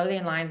favorite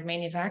clothing lines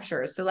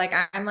manufacturers. So like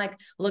I'm like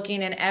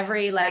looking in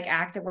every like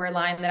activewear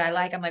line that I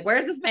like. I'm like,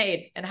 where's this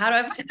made and how do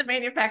I find the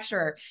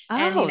manufacturer?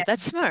 And Oh,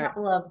 that's smart.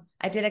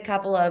 I did a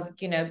couple of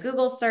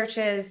Google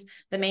searches.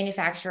 The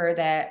manufacturer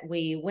that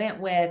we went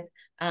with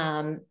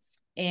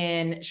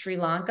in Sri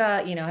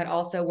Lanka, had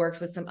also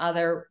worked with some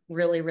other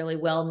really, really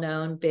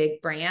well-known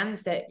big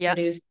brands that Yeah,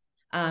 produce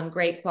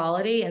great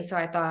quality. And so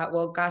I thought,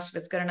 well, gosh, if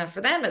it's good enough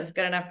for them, it's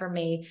good enough for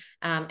me.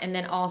 And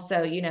then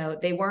also,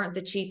 they weren't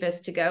the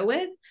cheapest to go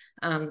with,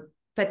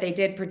 but they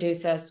did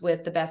produce us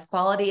with the best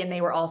quality. And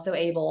they were also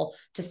able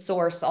to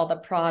source all the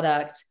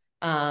product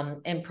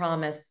and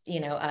promise,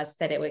 us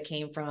that it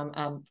came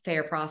from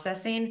fair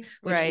processing,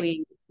 which right,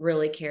 we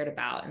really cared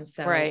about. And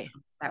so right.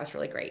 that was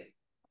really great.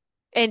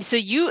 And so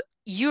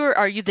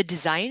are you the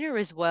designer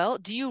as well?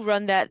 Do you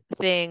run that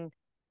thing?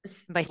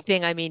 By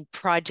thing, I mean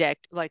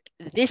project. Like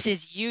this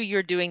is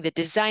you're doing the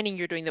designing,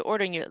 you're doing the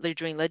ordering, you're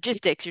doing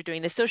logistics, you're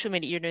doing the social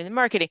media, you're doing the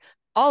marketing.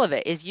 All of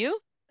it is you?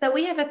 So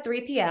we have a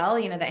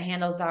 3PL, that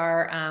handles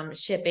our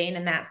shipping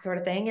and that sort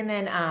of thing. And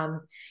then,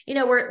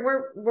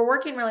 we're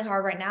working really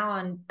hard right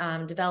now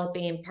on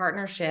developing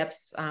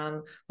partnerships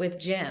with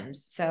gyms.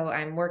 So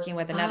I'm working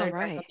with Oh, another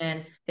right.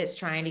 gentleman that's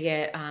trying to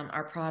get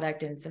our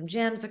product in some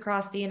gyms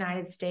across the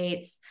United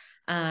States.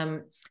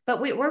 But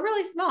we're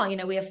really small.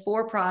 We have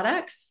 4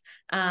 products,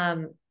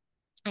 and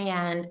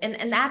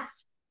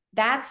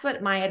that's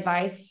what my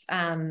advice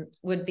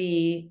would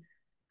be.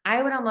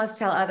 I would almost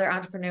tell other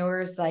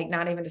entrepreneurs, like,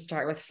 not even to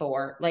start with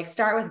 4, like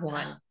start with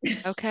 1.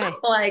 Okay.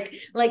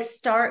 like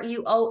start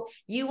you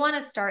want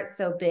to start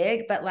so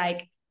big, but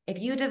like if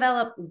you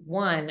develop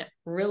one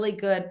really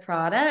good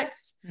product,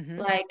 Hmm.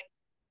 like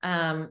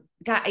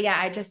God,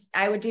 yeah,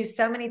 I would do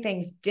so many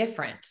things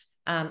different.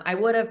 I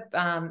would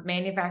have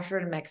manufactured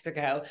in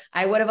Mexico.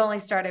 I would have only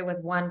started with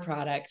one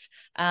product.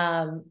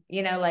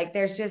 Like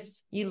there's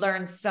just, you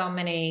learn so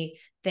many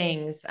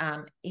things,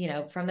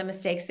 from the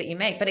mistakes that you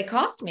make, but it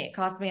cost me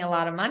a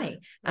lot of money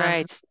to Right.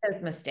 make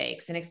those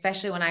mistakes. And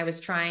especially when I was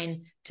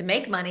trying to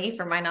make money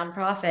for my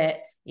nonprofit,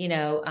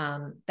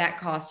 that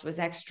cost was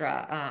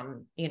extra,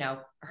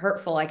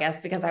 hurtful, I guess,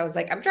 because I was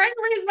like, I'm trying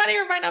to raise money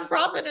for my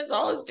nonprofit, and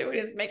all it's doing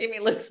is making me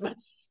lose money.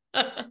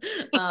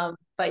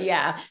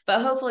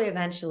 But hopefully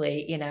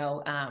eventually,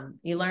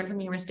 you learn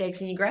from your mistakes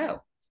and you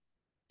grow.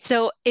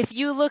 So if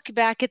you look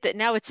back at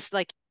now it's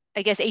like,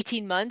 I guess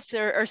 18 months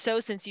or so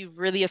since you've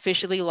really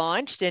officially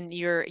launched and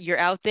you're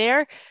out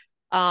there.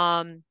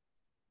 Um,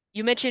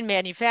 you mentioned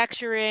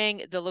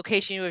manufacturing, the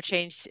location you have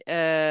changed,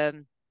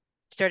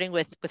 starting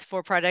with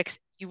 4 products.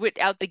 You went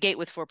out the gate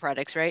with 4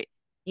 products, right?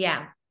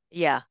 Yeah.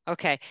 Yeah.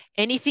 Okay.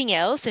 Anything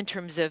else in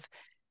terms of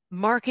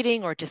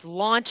marketing or just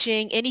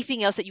launching?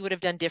 Anything else that you would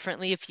have done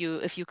differently if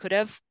you could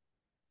have?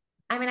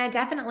 I mean, I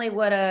definitely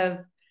would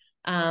have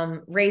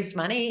raised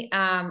money.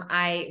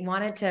 I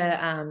wanted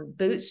to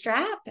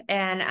bootstrap,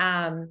 and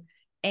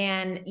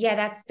yeah,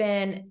 that's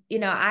been,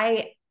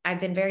 I've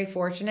been very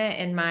fortunate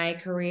in my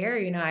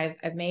career.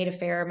 I've made a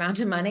fair amount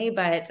of money,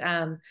 but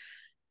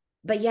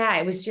yeah,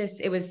 it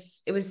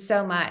was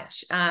so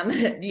much.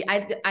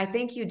 I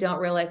think you don't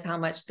realize how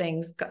much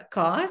things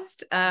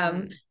cost.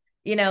 Mm,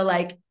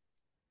 Like,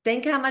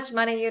 think how much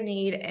money you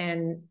need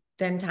and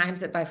then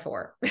times it by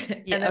 4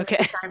 and yeah. then Okay.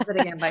 times it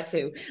again by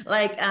 2.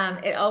 Like,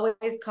 it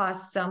always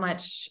costs so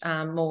much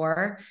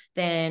more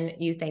than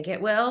you think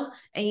it will,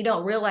 and you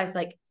don't realize,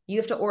 like, you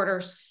have to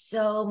order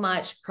so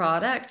much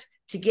product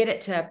to get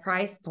it to a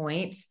price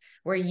point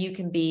where you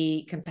can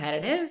be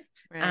competitive.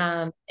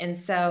 Right. And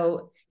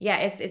so yeah,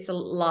 it's a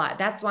lot.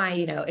 That's why,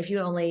 if you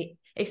only,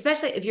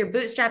 especially if you're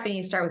bootstrapping,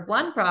 you start with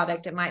one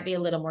product, it might be a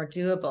little more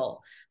doable.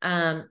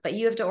 But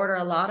you have to order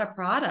a lot of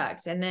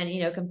product, and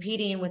then,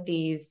 competing with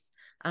these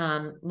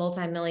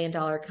multi-million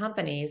dollar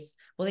companies.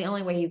 Well, the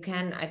only way you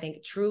can, I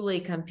think, truly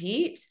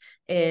compete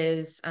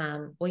is,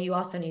 well, you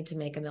also need to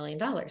make $1 million.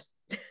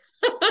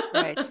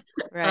 Right.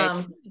 Right.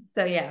 um,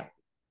 so yeah.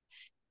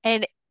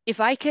 And if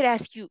I could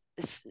ask you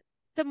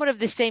somewhat of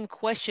the same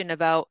question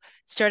about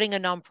starting a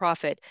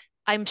nonprofit,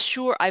 I'm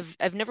sure I've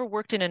never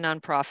worked in a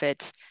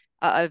nonprofit.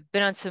 I've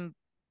been on some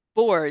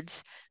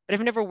boards, but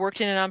I've never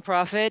worked in a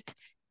nonprofit,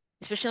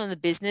 especially on the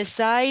business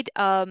side.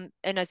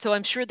 So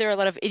I'm sure there are a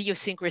lot of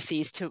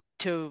idiosyncrasies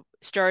to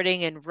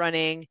starting and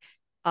running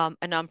a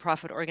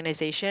nonprofit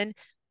organization.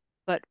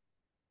 But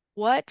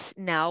what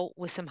now,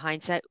 with some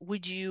hindsight,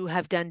 would you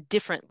have done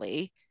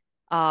differently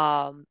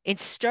in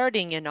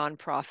starting a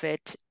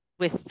nonprofit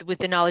with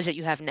the knowledge that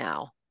you have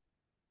now?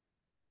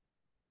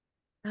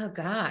 Oh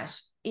gosh.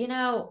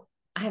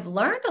 I've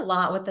learned a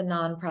lot with the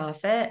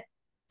nonprofit.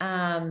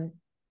 Um,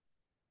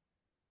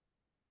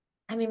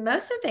 I mean,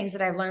 most of the things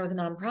that I've learned with a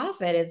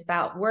nonprofit is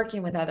about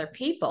working with other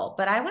people,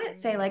 but I wouldn't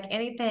say like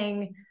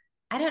anything.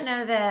 I don't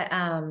know that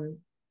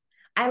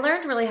I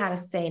learned really how to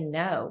say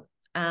no.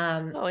 Oh,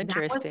 That was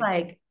interesting.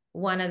 like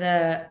one of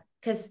the,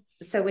 because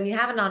so when you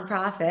have a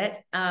nonprofit,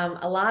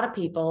 a lot of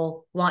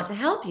people want to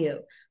help you,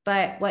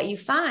 but what you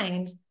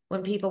find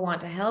when people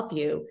want to help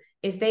you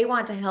is they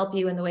want to help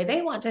you in the way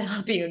they want to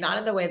help you, not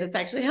in the way that's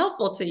actually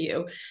helpful to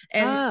you.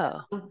 And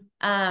so, Oh,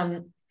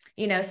 um,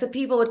 so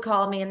people would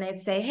call me and they'd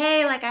say,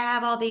 "Hey, like, I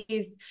have all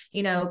these,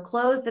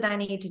 clothes that I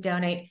need to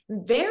donate."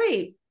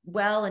 Very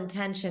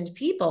well-intentioned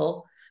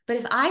people. But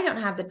if I don't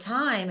have the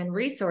time and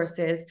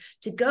resources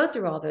to go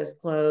through all those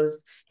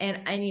clothes,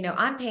 and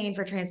I'm paying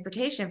for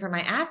transportation for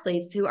my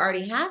athletes who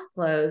already have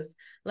clothes,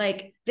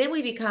 like, then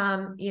we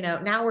become,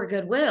 now we're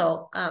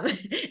goodwill.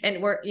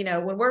 And we're,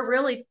 when we're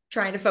really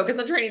trying to focus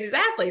on training these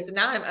athletes, and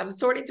now I'm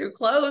sorting through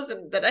clothes,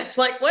 and that I'm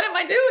like, what am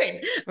I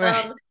doing?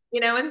 right.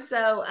 And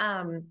so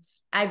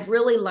I've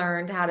really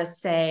learned how to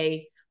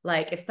say,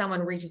 like, if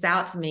someone reaches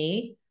out to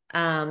me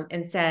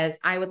and says,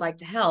 I would like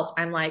to help,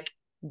 I'm like,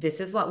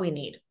 this is what we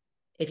need.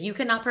 If you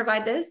cannot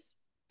provide this,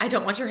 I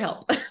don't want your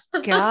help.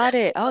 Got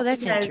it. Oh,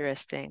 that's because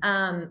interesting.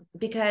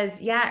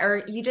 yeah,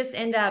 or you just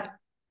end up,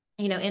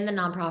 in the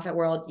nonprofit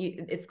world,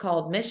 it's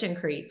called mission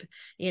creep,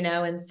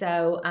 and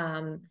so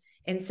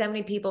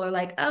many people are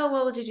like, oh,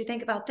 well, did you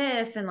think about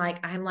this? And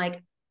like, I'm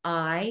like,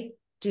 I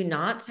do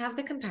not have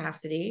the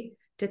capacity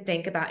to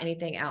think about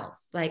anything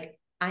else. Like,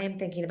 I am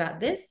thinking about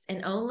this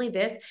and only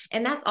this.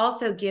 And that's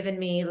also given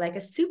me like a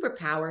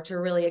superpower to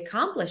really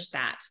accomplish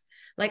that.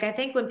 Like, I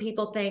think when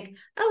people think,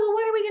 oh, well,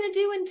 what are we going to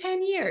do in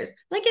 10 years?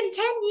 Like, in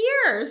 10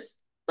 years,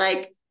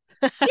 like,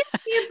 give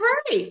me a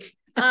break.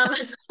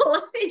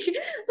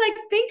 Like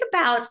think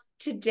about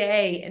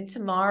today and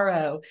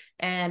tomorrow.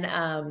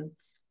 And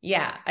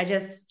yeah, I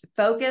just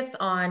focus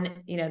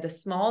on, the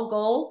small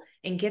goal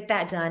and get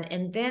that done.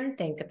 And then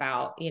think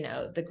about,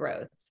 the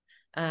growth.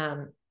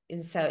 And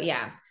so,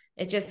 yeah,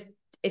 it just,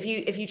 if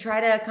you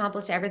try to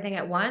accomplish everything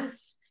at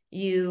once,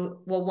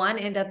 you will one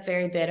end up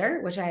very bitter,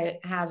 which I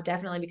have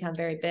definitely become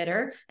very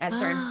bitter at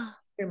certain Ah,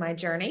 through my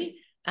journey.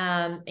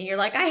 And you're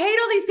like, I hate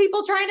all these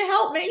people trying to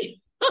help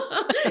me.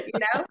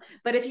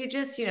 But if you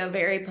just,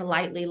 very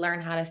politely learn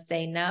how to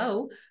say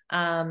no,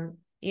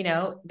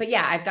 but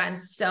yeah, I've gotten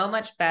so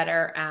much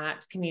better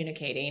at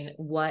communicating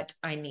what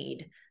I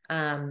need,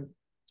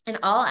 in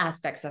all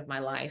aspects of my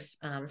life,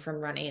 from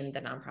running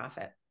the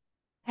nonprofit.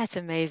 that's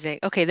amazing.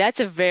 Okay, that's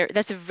a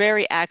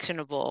very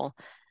actionable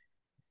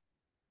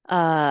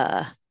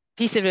uh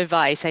piece of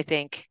advice, I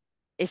think.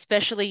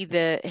 Especially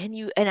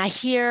and I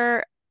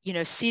hear,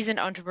 seasoned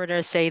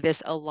entrepreneurs say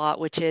this a lot,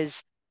 which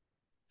is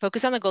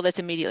focus on the goal that's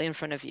immediately in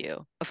front of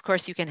you. Of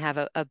course, you can have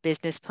a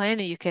business plan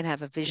and you can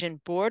have a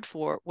vision board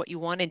for what you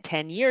want in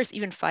 10 years,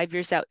 even 5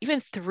 years out, even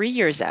 3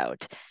 years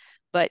out.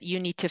 But you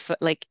need to,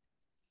 like,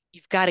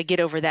 you've got to get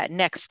over that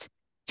next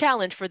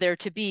challenge for there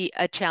to be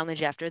a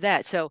challenge after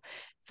that. So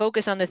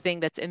focus on the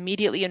thing that's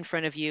immediately in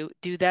front of you,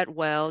 do that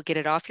well, get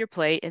it off your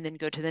plate, and then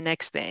go to the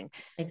next thing.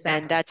 And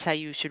Exactly. that's how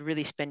you should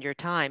really spend your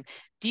time.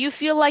 Do you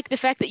feel like the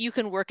fact that you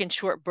can work in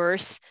short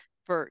bursts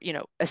for,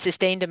 a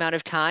sustained amount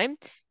of time,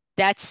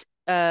 that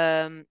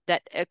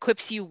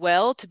equips you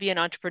well to be an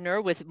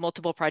entrepreneur with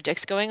multiple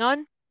projects going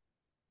on?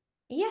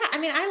 Yeah, I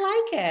mean,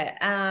 I like it.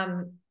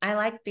 I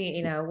like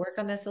being, work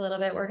on this a little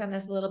bit, work on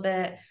this a little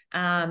bit.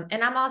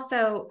 And I'm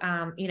also,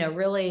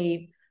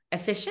 really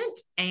efficient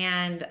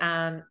and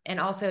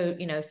also,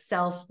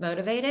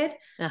 self-motivated.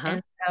 Uh-huh.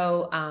 And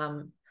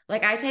so,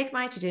 like I take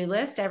my to-do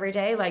list every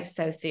day, like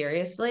so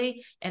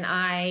seriously. And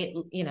I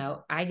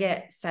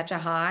get such a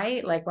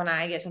high, like when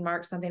I get to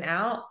mark something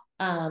out.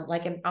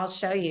 Like, and I'll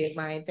show you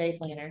my day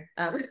planner.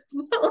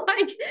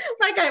 Like,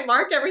 like I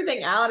mark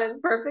everything out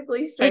in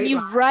perfectly And straight you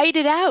write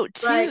it out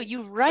too. like,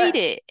 You write but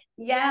it.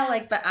 yeah,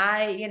 like, but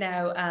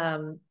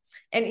and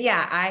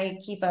yeah, I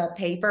keep a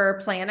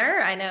paper planner.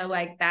 I know,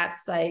 like,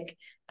 that's like,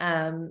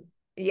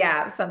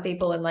 yeah, some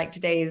people in like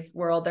today's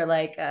world, they're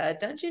like,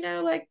 don't you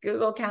know, like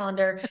Google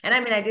Calendar? And I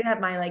mean, I do have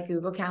my like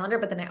Google Calendar,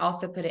 but then I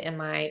also put it in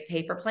my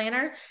paper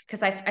planner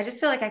because I just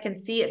feel like I can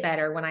see it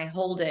better when I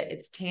hold it.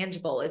 It's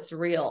tangible, it's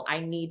real. I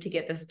need to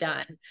get this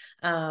done.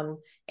 Um,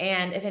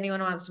 and if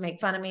anyone wants to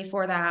make fun of me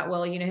for that,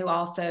 well, you know who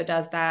also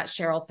does that?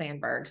 Sheryl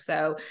Sandberg.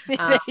 So,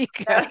 There you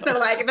go. so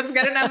like if it's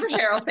good enough for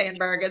Sheryl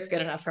Sandberg, it's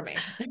good enough for me.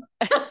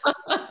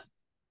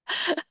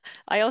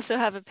 I also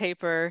have a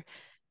paper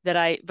but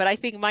I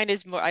think mine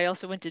is more, I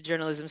also went to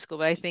journalism school,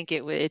 but I think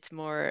it's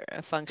more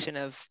a function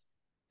of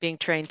being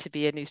trained to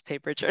be a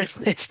newspaper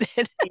journalist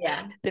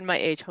Yeah. than my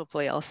age.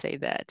 Hopefully I'll say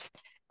that.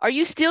 Are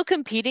you still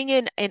competing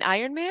in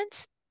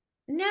Ironmans?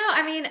 No,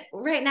 I mean,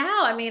 right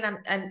now, I mean,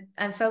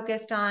 I'm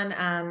focused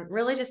on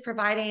really just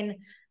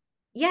providing.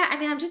 Yeah, I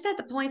mean, I'm just at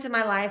the point in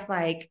my life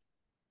like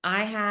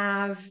I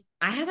have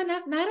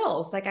enough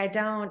medals. Like I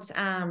don't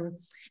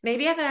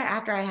maybe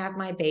after I have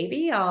my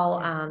baby, I'll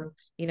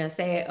Hmm.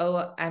 say,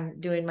 oh, I'm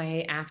doing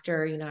my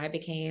after, I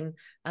became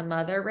a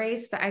mother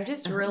race. But I've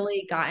just Uh-huh.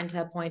 really gotten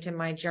to a point in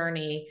my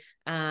journey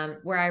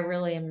where I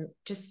really am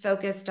just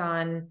focused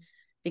on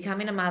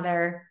becoming a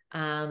mother,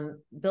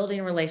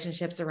 building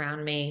relationships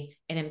around me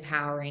and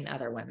empowering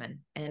other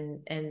women.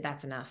 And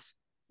that's enough.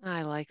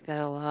 I like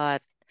that a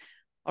lot.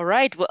 All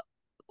right. Well,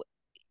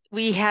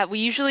 we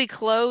usually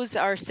close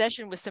our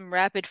session with some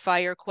rapid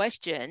fire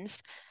questions.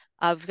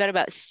 We've got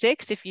about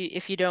six if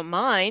you don't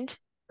mind.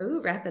 Ooh,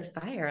 rapid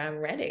fire. I'm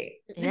ready.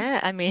 Yeah,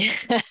 I mean,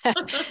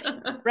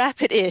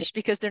 rapid-ish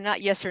because they're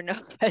not yes or no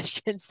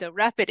questions, so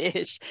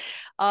rapid-ish.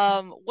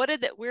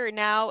 We're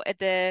now at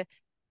the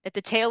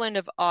tail end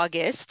of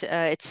August.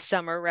 It's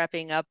summer,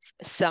 wrapping up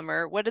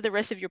summer. What do the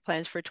rest of your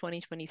plans for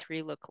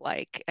 2023 look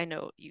like? I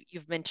know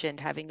you've mentioned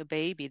having a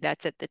baby.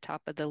 That's at the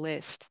top of the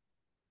list.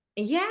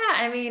 Yeah,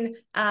 I mean,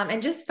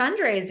 and just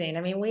fundraising.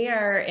 I mean, we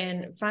are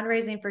in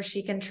fundraising for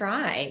She Can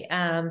Try.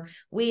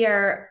 We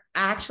are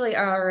actually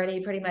already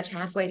pretty much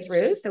halfway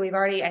through. So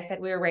I said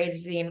we were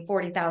raising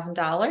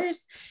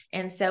 $40,000.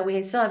 And so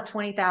we still have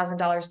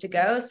 $20,000 to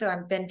go. So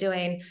I've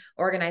been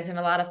organizing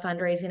a lot of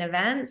fundraising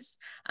events,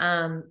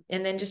 and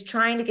then just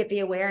trying to get the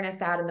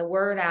awareness out and the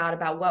word out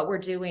about what we're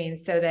doing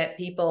so that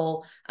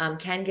people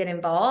can get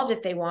involved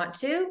if they want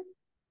to.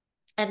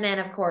 And then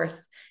of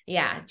course,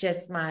 yeah,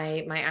 just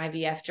my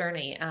IVF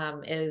journey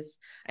is,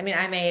 I mean,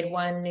 I made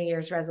one New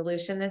Year's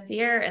resolution this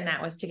year, and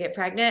that was to get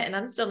pregnant, and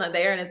I'm still not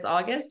there, and it's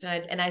August,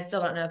 and I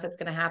still don't know if it's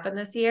going to happen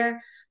this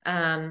year.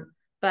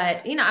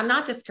 But I'm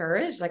not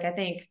discouraged. Like I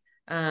think,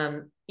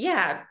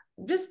 yeah,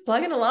 just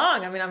plugging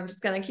along. I mean, I'm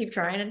just going to keep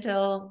trying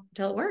until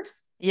it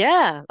works.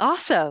 Yeah,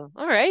 awesome.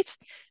 All right.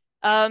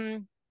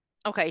 Um,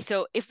 okay,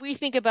 so if we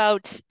think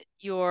about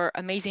your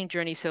amazing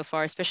journey so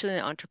far, especially in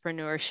the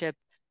entrepreneurship,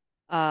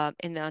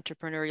 in the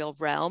entrepreneurial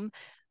realm,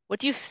 what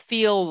do you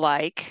feel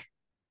like,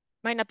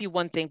 might not be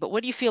one thing, but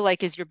what do you feel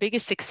like is your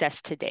biggest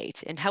success to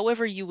date? And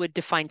however you would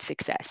define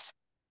success.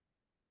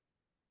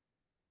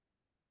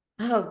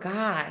 Oh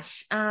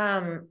gosh.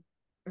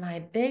 My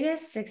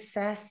biggest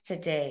success to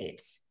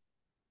date.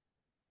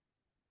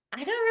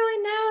 I don't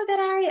really know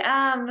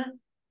that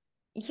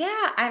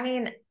yeah, I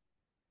mean,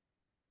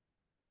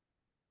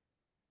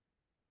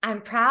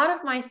 I'm proud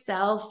of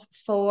myself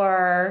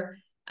for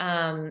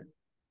I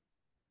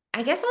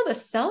guess all the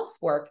self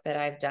work that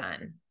I've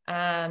done.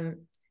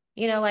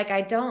 Like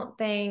I don't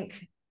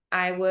think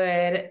I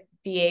would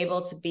be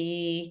able to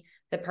be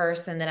the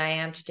person that I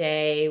am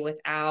today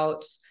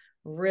without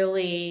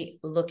really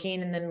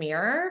looking in the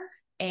mirror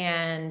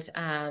and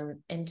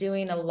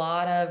doing a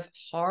lot of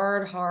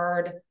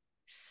hard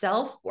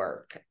self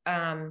work.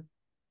 And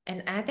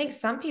I think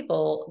some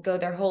people go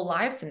their whole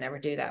lives and never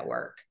do that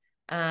work.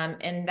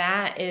 And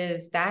that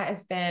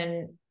has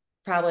been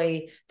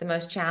probably the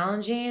most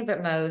challenging,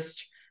 but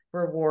most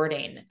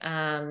rewarding.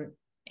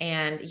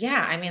 And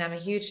yeah, I mean, I'm a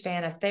huge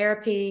fan of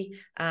therapy.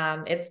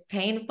 It's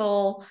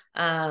painful,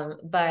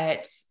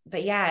 but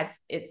yeah,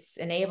 it's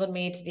enabled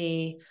me to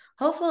be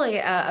hopefully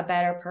a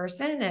better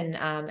person,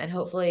 and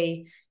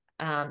hopefully,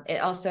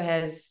 it also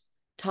has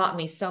taught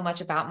me so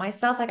much about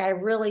myself. Like I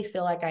really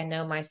feel like I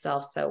know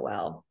myself so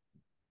well.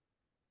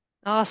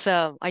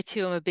 Awesome. I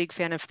too am a big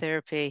fan of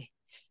therapy.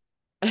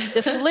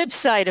 The flip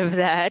side of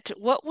that,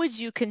 what would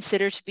you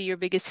consider to be your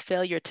biggest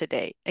failure to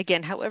date?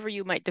 Again, however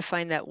you might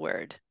define that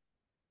word.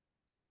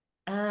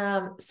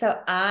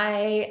 So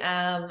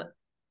I'm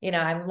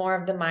more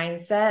of the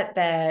mindset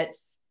that,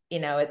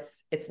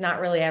 it's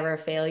not really ever a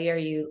failure.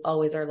 You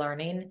always are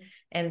learning.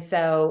 And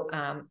so,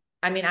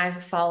 I mean,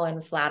 I've fallen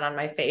flat on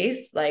my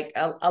face like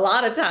a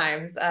lot of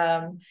times,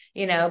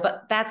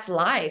 but that's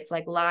life.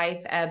 Like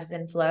life ebbs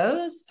and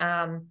flows.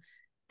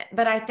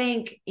 But I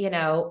think,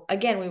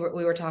 again, we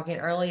were talking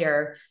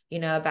earlier,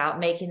 about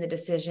making the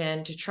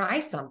decision to try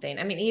something.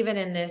 I mean, even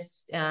in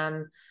this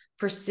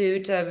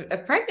pursuit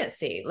of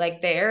pregnancy,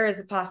 like there is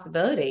a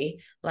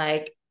possibility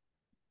like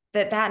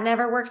that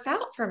never works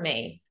out for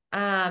me.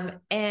 And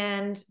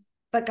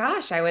but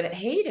gosh, I would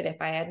hate it if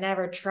I had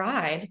never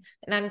tried,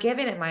 and I'm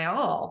giving it my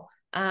all.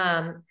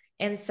 And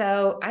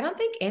so I don't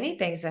think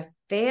anything's a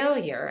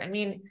failure. I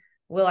mean,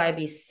 will I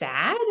be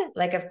sad?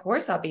 Like, of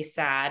course I'll be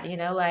sad,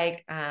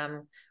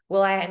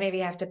 will I maybe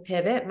have to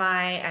pivot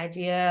my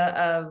idea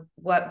of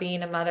what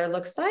being a mother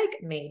looks like?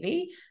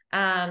 Maybe.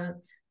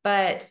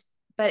 But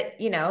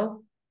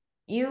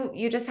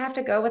you just have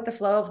to go with the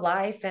flow of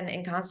life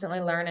and constantly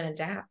learn and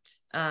adapt.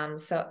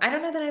 So I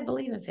don't know that I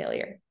believe in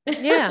failure.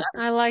 Yeah,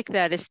 I like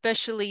that,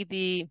 especially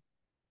the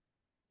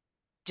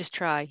just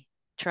try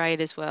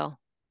it as well.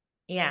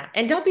 Yeah.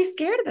 And don't be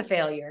scared of the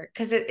failure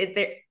because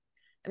I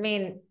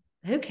mean,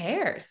 who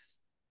cares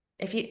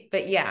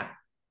but yeah,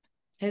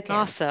 who cares?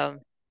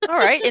 Awesome. All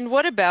right. And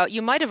what about,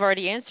 you might have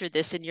already answered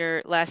this in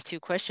your last two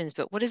questions,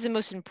 but what is the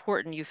most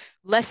important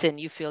lesson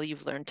you feel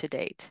you've learned to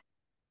date?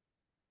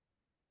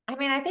 I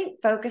mean, I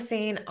think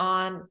focusing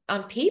on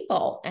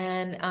people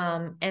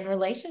and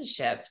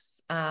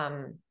relationships.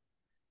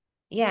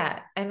 Yeah.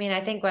 I mean,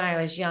 I think when I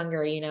was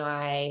younger,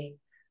 I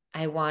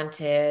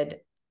wanted,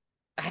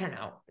 I don't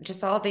know,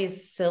 just all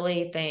these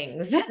silly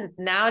things.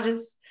 Now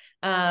just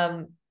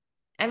um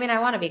I mean, I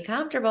want to be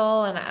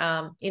comfortable and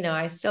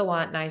I still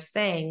want nice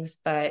things,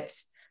 but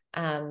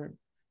um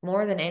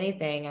more than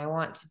anything, I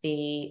want to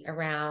be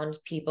around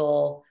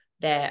people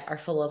that are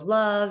full of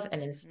love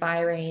and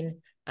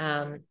inspiring.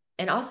 Mm-hmm.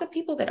 And also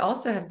people that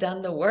also have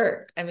done the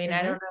work. I mean, I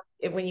Mm-hmm. don't know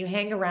if when you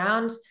hang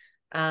around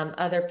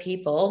other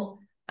people,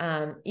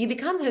 you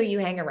become who you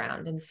hang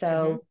around. And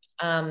Mm-hmm.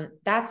 so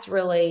that's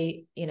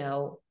really,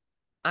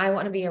 I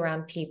want to be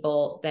around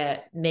people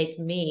that make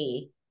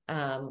me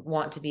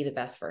want to be the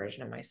best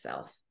version of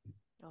myself.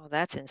 Oh,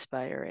 that's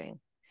inspiring.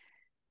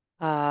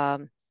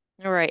 Um,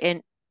 all right.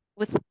 And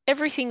with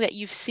everything that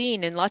you've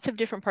seen in lots of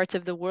different parts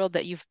of the world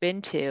that you've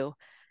been to,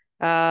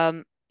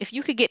 if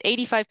you could get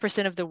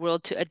 85% of the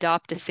world to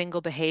adopt a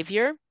single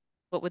behavior,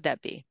 what would that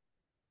be?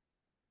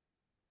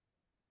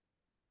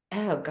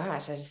 Oh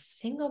gosh, a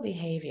single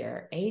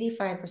behavior,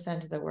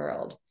 85% of the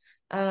world.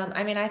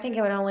 I mean, I think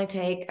it would only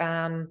take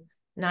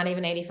not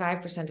even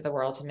 85% of the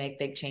world to make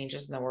big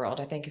changes in the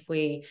world. I think if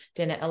we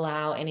didn't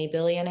allow any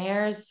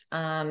billionaires,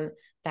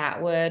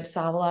 that would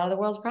solve a lot of the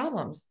world's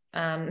problems.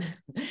 When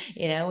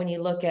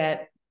you look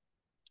at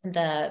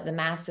the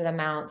massive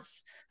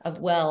amounts of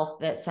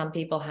wealth that some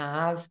people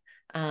have,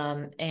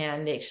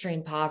 and the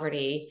extreme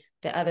poverty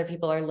that other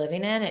people are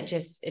living in,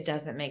 it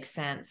doesn't make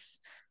sense.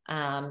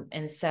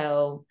 And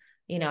so,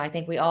 I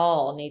think we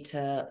all need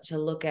to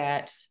look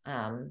at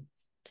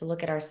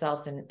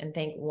ourselves and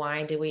think,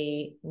 why do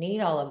we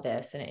need all of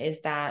this? And is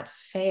that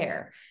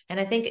fair? And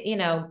I think,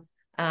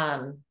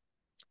 um,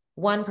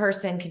 one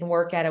person can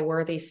work at a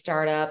worthy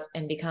startup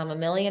and become a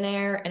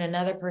millionaire, and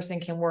another person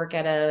can work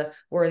at a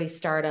worthy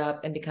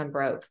startup and become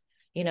broke.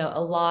 You know,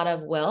 a lot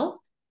of wealth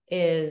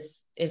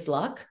is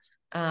luck,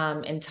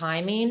 and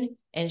timing.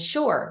 And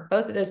sure,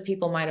 both of those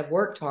people might have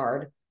worked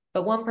hard,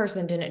 but one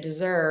person didn't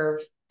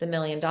deserve the $1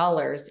 million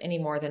any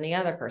more than the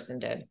other person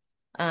did.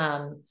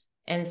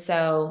 And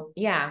so,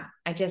 yeah,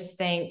 I just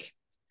think,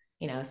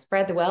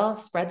 spread the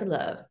wealth, spread the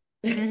love.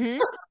 Mm-hmm.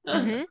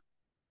 Mm-hmm.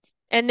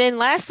 And then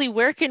lastly,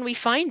 where can we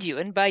find you?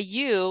 And by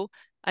you,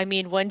 I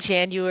mean 1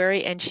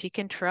 January and She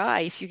Can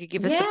Try. If you could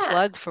give us a Yeah.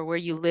 plug for where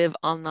you live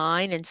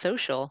online and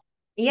social.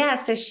 Yeah,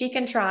 so She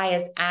Can Try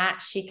is at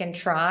She Can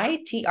Try,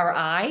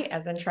 TRI,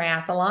 as in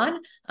triathlon,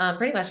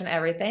 pretty much on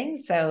everything.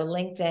 So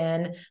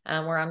LinkedIn,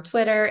 we're on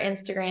Twitter,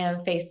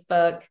 Instagram,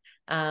 Facebook,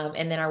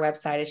 and then our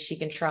website is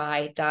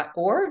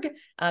shecantry.org.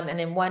 And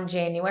then 1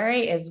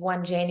 January is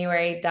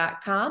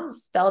 1january.com,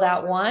 spelled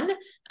out one.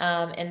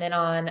 And then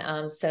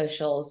on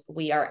socials,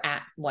 we are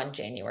at 1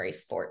 January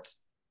Sport.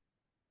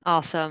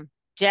 Awesome.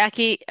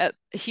 Jackie, a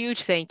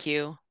huge thank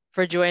you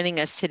for joining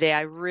us today.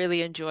 I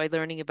really enjoyed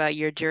learning about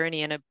your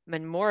journey and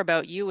more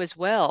about you as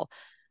well.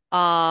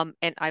 And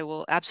I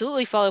will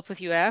absolutely follow up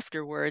with you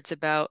afterwards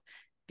about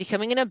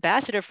becoming an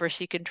ambassador for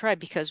She Can Try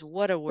because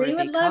what a We worthy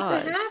would love to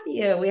have cause.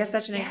 you. We have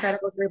such an Yeah,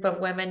 incredible group of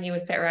women. You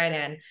would fit right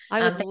in.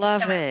 I would Thank you so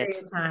love much for it.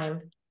 your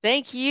time.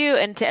 Thank you.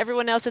 And to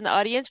everyone else in the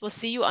audience, we'll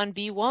see you on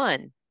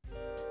B1.